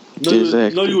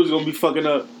 Exactly. Know you was going to be fucking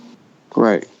up.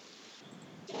 Right.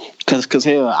 Cause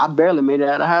hell, I barely made it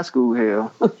out of high school.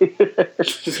 Hell,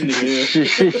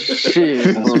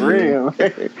 shit, for real.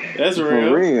 That's real.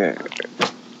 For real.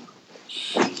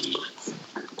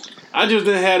 I just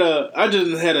didn't had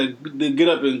to get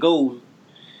up and go.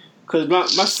 Cause my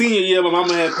senior year, my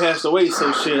mama had passed away,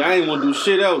 so shit, I ain't want to do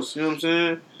shit else. You know what I'm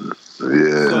saying?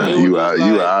 Yeah, so you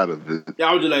You like, out of it. Yeah,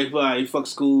 I was just like, fuck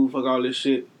school, fuck all this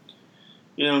shit.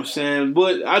 You know what I'm saying?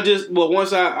 But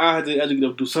once I had to get up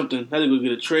and do something. I had to go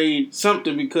get a trade,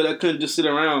 something, because I couldn't just sit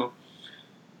around.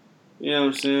 You know what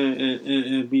I'm saying?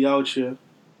 And be out here.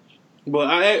 But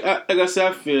like I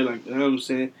said, I feel like, you know what I'm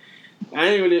saying?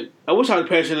 I wish I was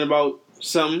passionate about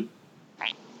something.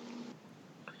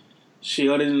 Shit,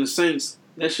 other than the Saints.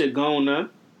 That shit gone now.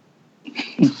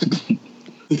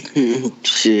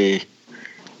 Shit.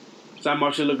 So I'm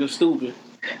out here looking stupid.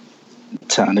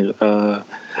 Time to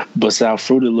bust out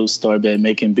Fruity Loops, start back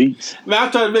making beats. Man,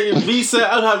 I tried making beats, son.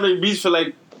 I tried to make beats for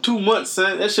like 2 months,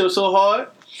 son. That shit was so hard.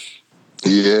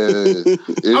 Yeah.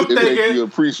 It makes you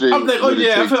appreciate I'm thinking, oh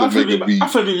yeah, I'm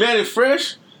finna be mad and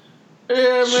fresh.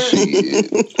 Yeah, man.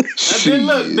 Shit. And then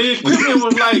look,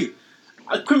 the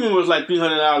equipment was like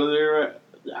 $300.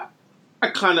 I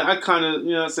kinda,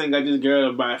 you know what I'm saying, got this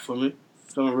girl to buy it for me.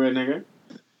 Some real nigga.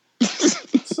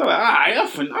 So like, alright, I'm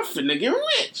finna get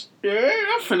rich. Yeah,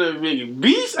 I'm finna make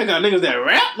beats. I got niggas that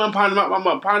rap. My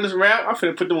partners rap. I'm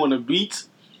finna put them on the beats.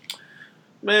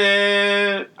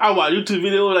 Man, I watch YouTube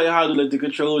videos like how to do like the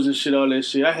controls and shit, all that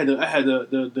shit. I had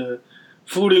the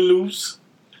Fruity Loops,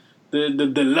 the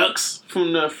deluxe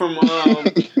from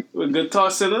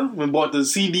Guitar Center. We bought the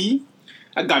CD.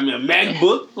 I got me a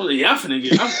MacBook. I'm like, yeah, I'm finna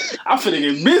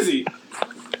get busy.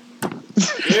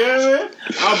 Yeah, man.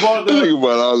 I bought the. Think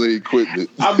about all the equipment.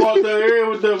 I bought the area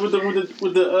with the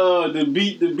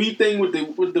beat thing with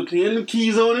the piano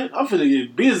keys on it. I'm finna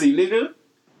get busy, nigga.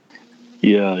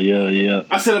 Yeah.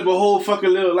 I set up a whole fucking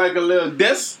little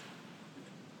desk.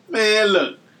 Man,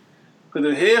 look, put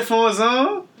the headphones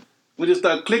on. We just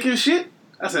start clicking shit.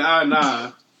 I said,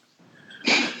 nah.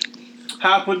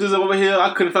 How I put this over here?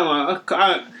 I couldn't find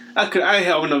I ain't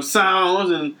have enough sounds,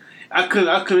 and I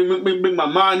couldn't make my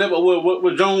mind up of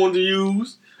what drum wanted to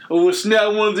use, or what snare I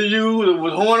wanted to use, or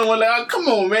what horn I wanted. Like, come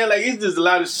on, man, like it's just a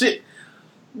lot of shit.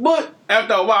 But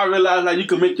after a while, I realized like you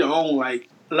can make your own. Like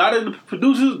a lot of the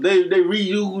producers, they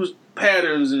reuse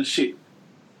patterns and shit.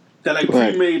 That like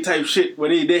pre-made type shit where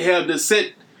they have to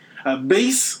set a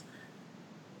base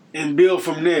and build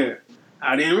from there.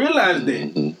 I didn't realize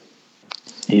that.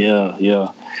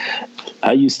 Yeah.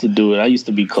 I used to do it. I used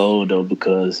to be cold though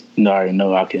because I already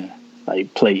know I can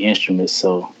like play instruments,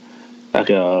 so I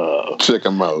can check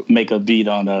them out. Make a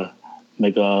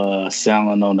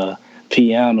sound on the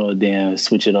piano, and then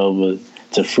switch it over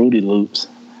to Fruity Loops,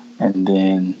 and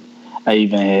then I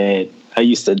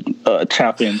used to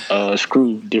chop and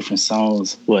screw different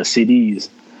songs, CDs.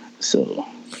 So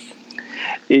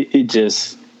it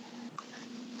just.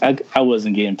 I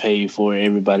wasn't getting paid for it.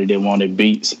 Everybody that wanted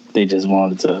beats, they just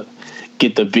wanted to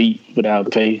get the beat without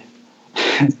pay.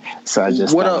 So I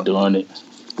just started doing it.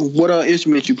 What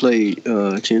instrument you played,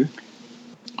 Chin?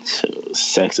 So,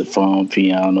 saxophone,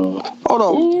 piano. Hold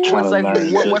on.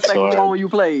 What saxophone you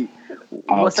played?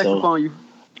 What saxophone you?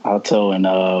 Alto and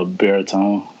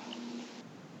baritone.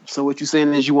 So what you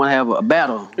saying is you want to have a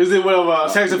battle? Is it whatever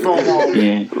saxophone?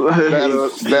 Yeah.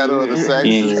 Battle of the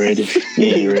saxophones. You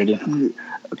ain't ready.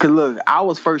 Cause look, I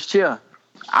was first chair.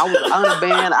 I was on the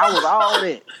band. I was all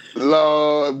that.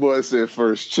 Lord, boy said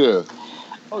first chair.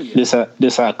 Oh yeah.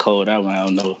 This how cold I went. I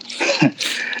don't know.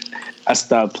 I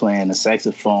stopped playing the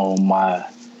saxophone my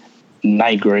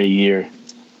 9th grade year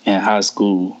in high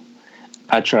school.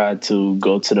 I tried to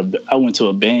I went to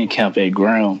a band camp at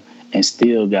Graham and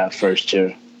still got first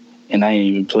chair, and I ain't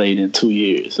even played in 2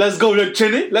 years. Let's go,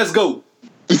 Chinny. Let's go.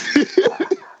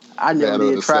 I never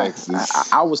did try.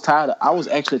 I was tired. I was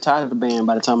actually tired of the band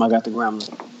by the time I got to Grambling.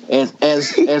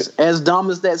 As dumb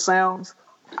as that sounds,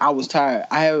 I was tired.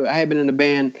 I had been in the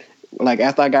band like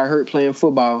after I got hurt playing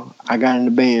football. I got in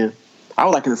the band. I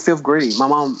was like in the 5th grade. My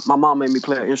mom made me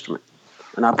play an instrument,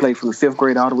 and I played from the 5th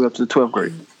grade all the way up to the 12th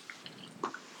grade.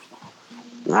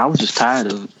 And I was just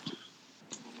tired of it.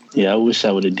 Yeah, I wish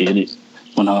I would have did it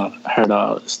when I heard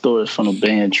all the stories from the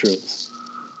band trips.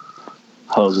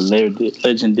 I was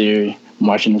legendary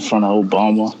marching in front of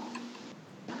Obama.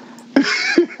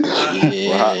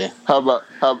 Yeah. Well,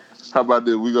 how about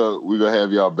this? We gonna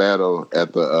have y'all battle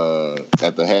at the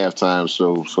halftime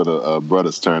show for the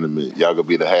brothers tournament. Y'all gonna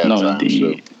be the halftime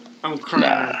show. I'm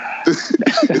crying.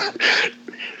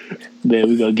 Man,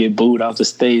 we gonna get booed off the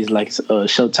stage like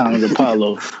Showtime and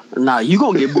Apollo. Nah, you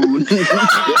gonna get booed. That's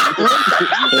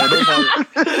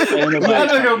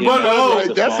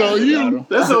on you.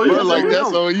 That's on you.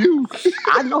 That's on you.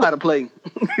 I know how to play.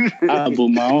 I boo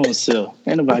my own self.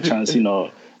 Ain't nobody trying to see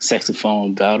no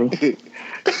saxophone battle.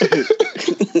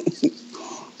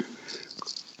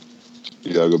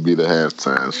 Y'all gonna be the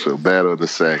halftime show. Battle of the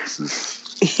Saxes.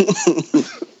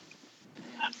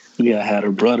 We gotta have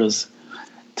the brothers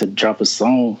to drop a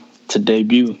song to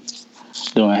debut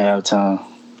during halftime.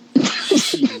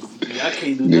 Yeah, I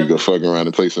can't do Nigga go that. fuck around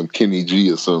and play some Kenny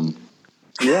G or something.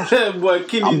 Yeah, Boy,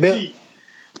 Kenny I'm built. G.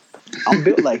 I'm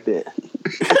built like that.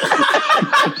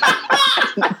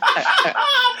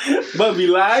 But be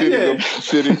like that.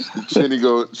 Shitty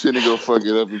go fuck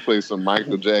it up and play some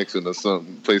Michael Jackson or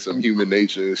something. Play some Human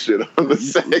Nature and shit on the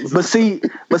sax. But see,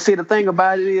 the thing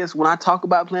about it is, when I talk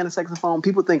about playing the saxophone,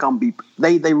 people think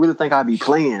they really think I be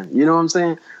playing. You know what I'm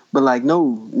saying? But like,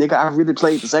 no, nigga, I really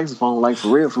played the saxophone, like for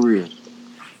real, for real.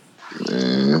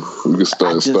 Man, we can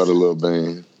start a little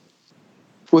band.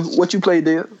 What you play,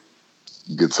 Dale?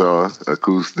 Guitar,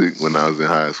 acoustic when I was in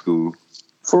high school.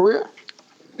 For real?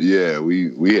 Yeah,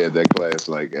 we had that class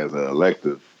like as an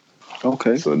elective.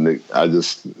 Okay. So Nick, I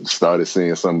just started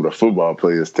seeing some of the football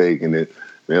players taking it.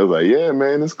 And I was like, yeah,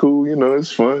 man, it's cool. You know,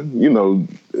 it's fun. You know,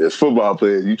 as football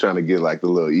players, you trying to get like the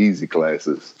little easy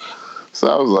classes. So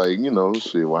I was like, you know,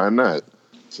 shit, why not?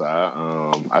 So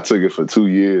I took it for 2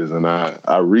 years, and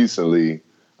I recently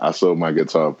sold my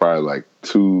guitar probably like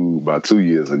about 2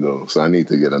 years ago. So I need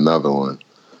to get another one.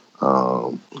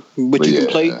 But you can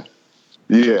play.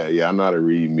 Yeah, I know how to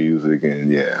read music,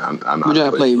 and I know You know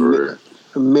how to play for real.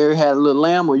 Mary Had a Little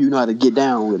Lamb, or you know how to get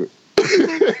down with it?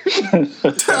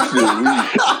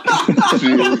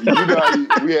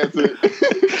 We had to.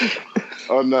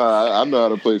 Oh no, I know how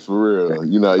to play for real.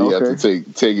 You know, you have to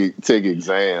take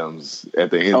exams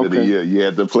at the end of the year. You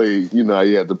had to play. You know,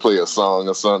 you had to play a song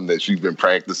or something that you've been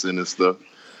practicing and stuff.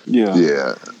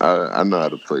 Yeah. I know how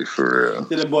to play for real.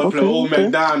 Did that boy play Old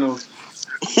MacDonald?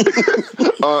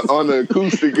 on the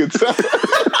acoustic guitar.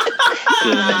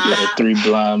 Yeah, 3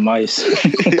 Blind Mice.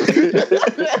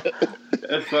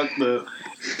 That's fucked up.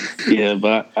 Yeah,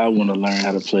 but I want to learn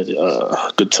how to play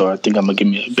the guitar. I think I'm gonna give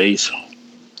me a bass.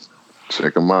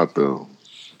 Check them out though.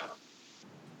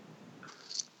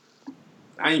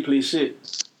 I ain't play shit.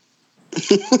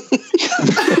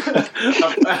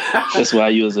 That's why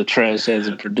you was a trash as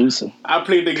a producer. I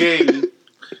played the game.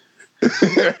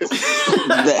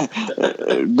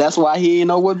 That's why he ain't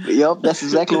know what. Yep, that's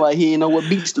exactly why he ain't know what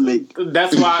beats to make.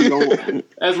 That's why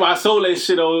I sold that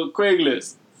shit on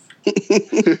Craigslist.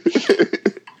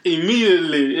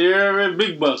 Immediately, yeah,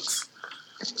 big bucks.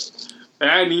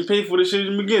 I didn't even pay for the shit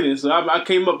in the beginning, so I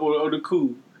came up with the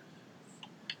cool.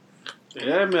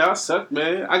 Yeah, man, I suck,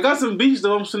 man. I got some beats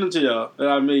though I'm sending to y'all that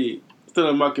I made. Still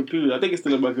on my computer. I think it's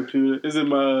still on my computer. It's in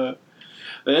my.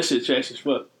 That shit trash as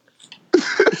fuck.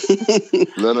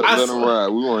 Let him ride.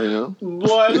 We want him.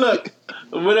 Boy, look.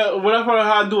 When I found out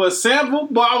how to do a sample,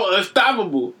 boy, I was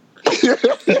unstoppable.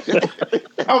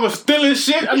 I was stealing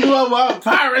shit. I knew I was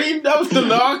pirating. I was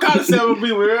stealing all kinds of sample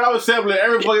people. I was sampling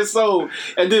every fucking song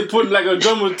and then putting like a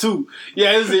drum or two.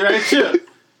 Yeah, this is it right here.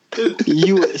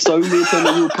 So you mean tell me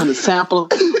you were putting a sample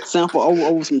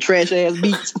over some trash ass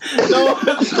beats? No,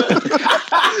 look.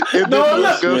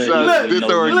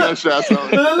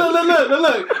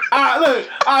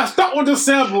 I start with the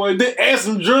sample and then add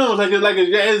some drums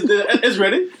it's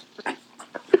ready.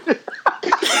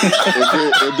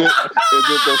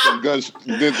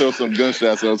 and then throw some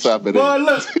gunshots on top of it. Boy,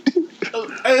 look.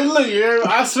 Hey, look, you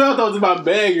I smelled those in my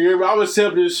bag. You I was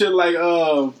sampling shit like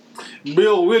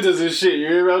Bill Withers and shit. You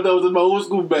hear me? I thought it was in my old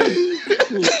school bag.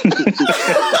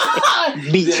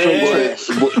 Beats straight trash.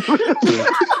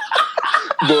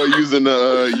 Boy, using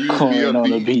the Corn on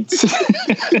the beats.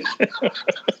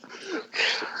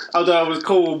 I thought I was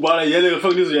cold, but yeah, nigga,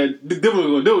 fuck this. Yeah, them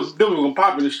was gonna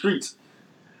pop in the streets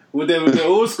with the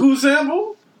old school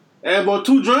sample and about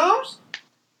 2 drums.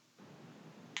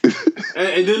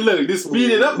 and then look, just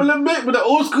speed it up a little bit with the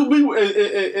old school beat.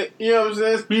 You know what I'm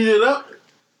saying? Speed it up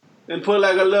and put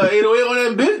like a little 808 on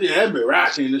that bitch. Yeah, that be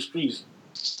rocking in the streets.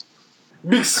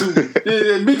 Big suit.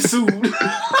 Yeah, big suit.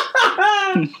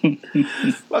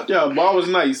 Fuck y'all, bar was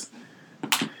nice.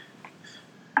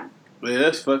 Man,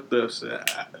 that's fucked up. So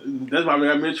that's why we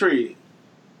got me a trade.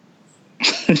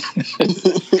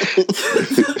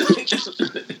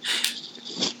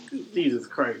 Jesus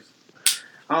Christ.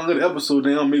 I don't get the episode,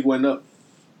 they don't make one up.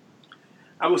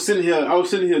 I was sitting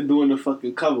here doing the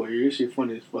fucking cover here. This shit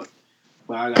funny as fuck.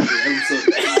 But I got the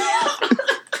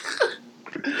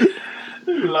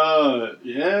episode. Lord.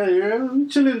 Yeah, we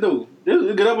chilling though. This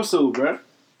was a good episode, bro.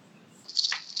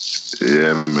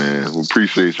 Yeah, man. We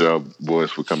appreciate y'all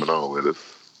boys for coming on with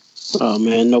us. Oh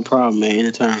man, no problem, man.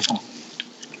 Anytime.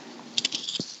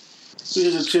 We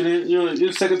just chilling.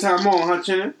 Your second time on, huh,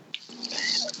 chilling?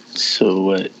 So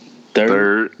what?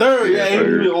 Third, yeah.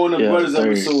 We on the Brothers third.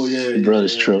 episode, yeah.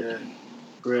 Brothers trip. Yeah.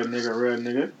 Real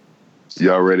nigga.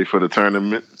 Y'all ready for the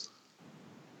tournament?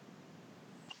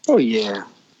 Oh yeah,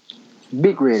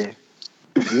 big ready.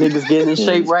 Niggas getting in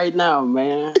shape right now,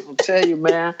 man. I'll tell you,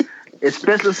 man.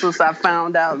 Especially since I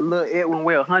found out Lil Edwin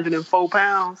weigh 104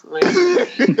 pounds.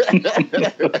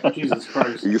 Jesus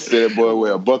Christ. You said that boy weigh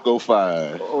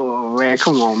 $105. Oh, man,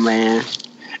 come on, man.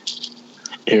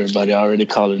 Everybody already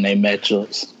calling their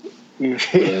matchups.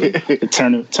 The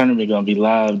tournament gonna be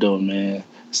live though, man.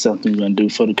 Something we're gonna do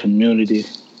for the community.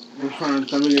 I'm trying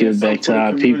to give back to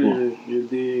our people. You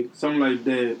dig? Something like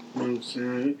that. You know what I'm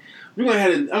saying? We're gonna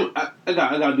have it. I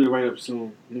gotta do it right up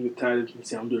soon. Nigga tired of me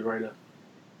saying I'm doing it right up.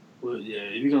 But yeah,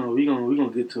 we gonna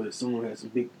get to it soon. Have some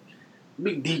big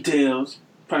details.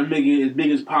 Try to make it as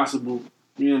big as possible.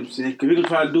 You know what I'm saying? Cause we gonna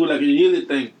try to do it like a yearly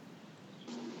thing.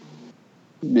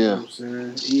 Yeah. You know what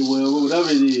I'm saying? Well, whatever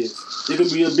it is. It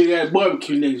could be a big ass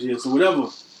barbecue next year, so whatever.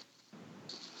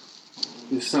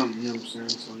 It's something, you know what I'm saying?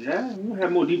 So yeah, we'll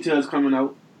have more details coming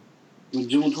out on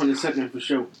June 22nd for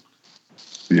sure.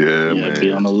 Yeah, man.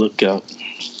 Be on the lookout.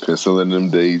 Penciling them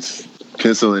dates.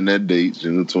 Penciling that date,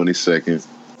 June 22nd.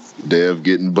 Dev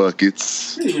getting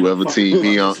buckets. Whoever team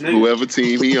he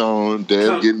on,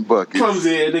 Dev getting buckets.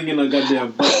 Clumsy ass nigga no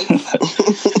goddamn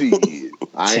buckets. Shit.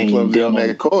 I ain't clumsy on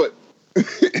that court.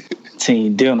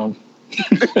 Team Denim.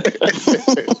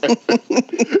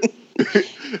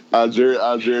 Our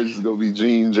jerseys gonna be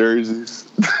jean jerseys.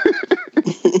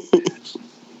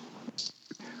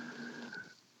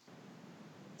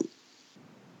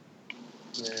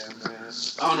 Yeah, man.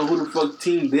 I don't know who the fuck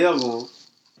Team Dev on.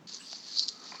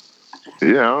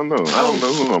 Yeah, I don't know. I don't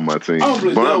know who on my team. I don't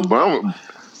play Dev. Go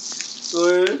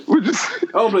ahead.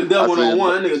 I don't play Dev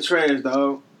one-on-one. That nigga trash,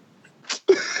 dog.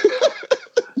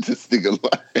 This nigga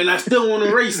lying. And I still want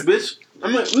to race, bitch.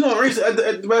 We gonna race at the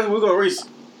back. We're gonna race.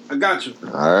 I got you.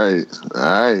 All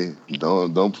right.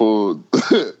 Don't pull.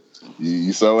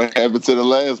 You saw what happened to the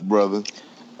last brother.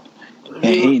 And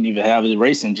he didn't even have his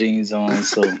racing jeans on,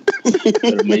 so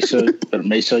better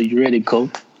make sure you're ready, Cole.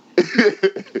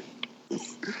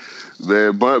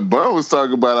 Man, Bun was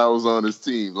talking about I was on his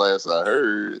team last I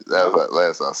heard. That was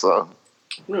last I saw.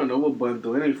 We don't know what Bun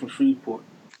though. It ain't from Shreveport.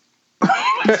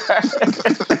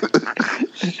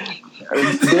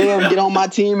 Damn, get on my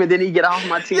team and then he get off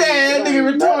my team. Yeah, that nigga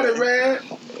retarded, man.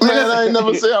 Man, I ain't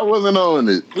never say I wasn't on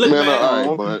it. Look, man,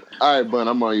 all right, Bun,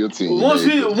 I'm on your team. Once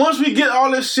we get all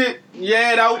this shit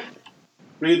out,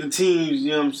 we need the teams,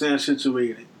 you know what I'm saying,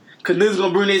 situated. Cause niggas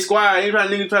gonna bring their squad. Ain't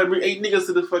niggas try to bring 8 niggas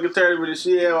to the fucking tournament and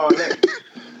shit, all that.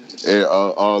 And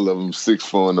all of them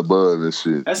 6'4" and above and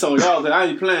shit. That's on y'all, cause I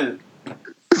ain't playing.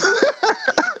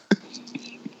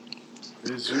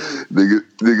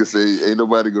 Nigga say, ain't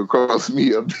nobody gonna cross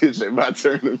me up, bitch, at my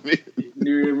tournament. You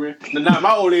hear me? Not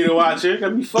my old lady watching.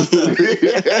 Got me fucked up.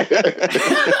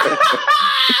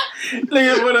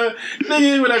 Nigga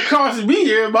would have crossed me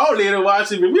here, my old lady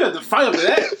watching me. We have to fight over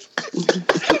that.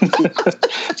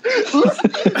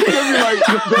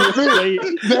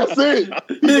 That's it.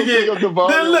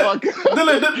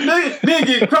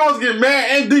 Nigga Cross get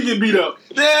mad and D get beat up.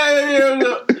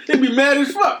 Yeah. He be mad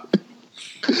as fuck.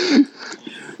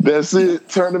 That's it.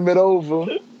 Tournament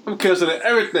over. I'm canceling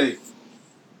everything.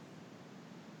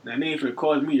 That name for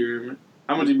cause me, you hear me?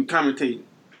 I'm gonna be commentating.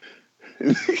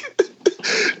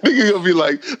 Nigga gonna be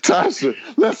like, Tasha,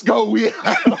 let's go, we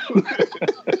out.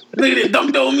 Nigga that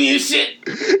dunked on me and shit.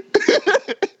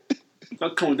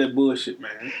 Don't come with that bullshit,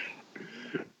 man.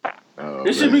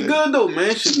 It should be good though, man.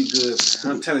 It should be good,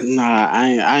 man. I'm telling you. Nah,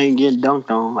 I ain't getting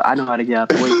dunked on. I know how to get out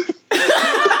the way.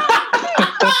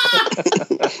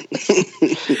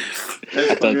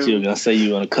 I thought you were gonna say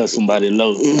you want to cut somebody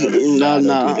low.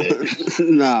 No.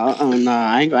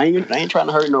 I ain't trying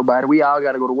to hurt nobody. We all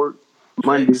got to go to work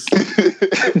Monday.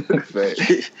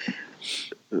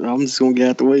 I'm just gonna get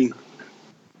out the way.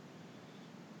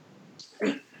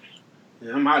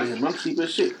 Yeah, I'm out of here. I'm cheap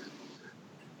as shit.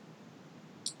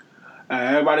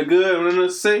 Everybody good? What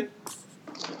else to say?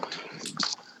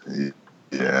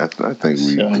 Yeah, I think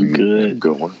we good.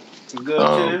 Good one.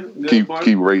 Good, keep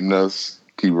rating us.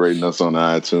 Keep rating us on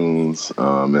iTunes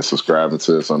and subscribing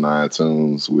to us on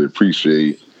iTunes. We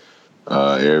appreciate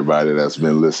everybody that's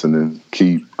been listening.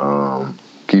 Keep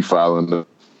following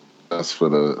us for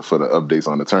the updates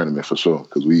on the tournament for sure.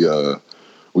 Because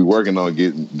we working on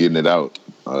getting it out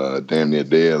damn near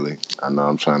daily. I know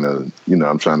I'm trying to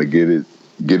get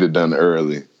it done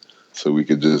early so we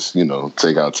could just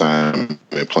take our time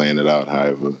and plan it out.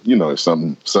 However, if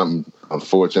something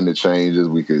unfortunate changes,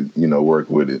 we could, work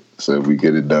with it. So if we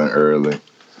get it done early,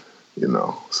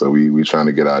 so we trying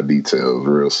to get our details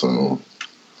real soon.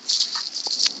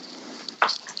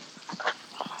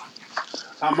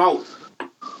 I'm out.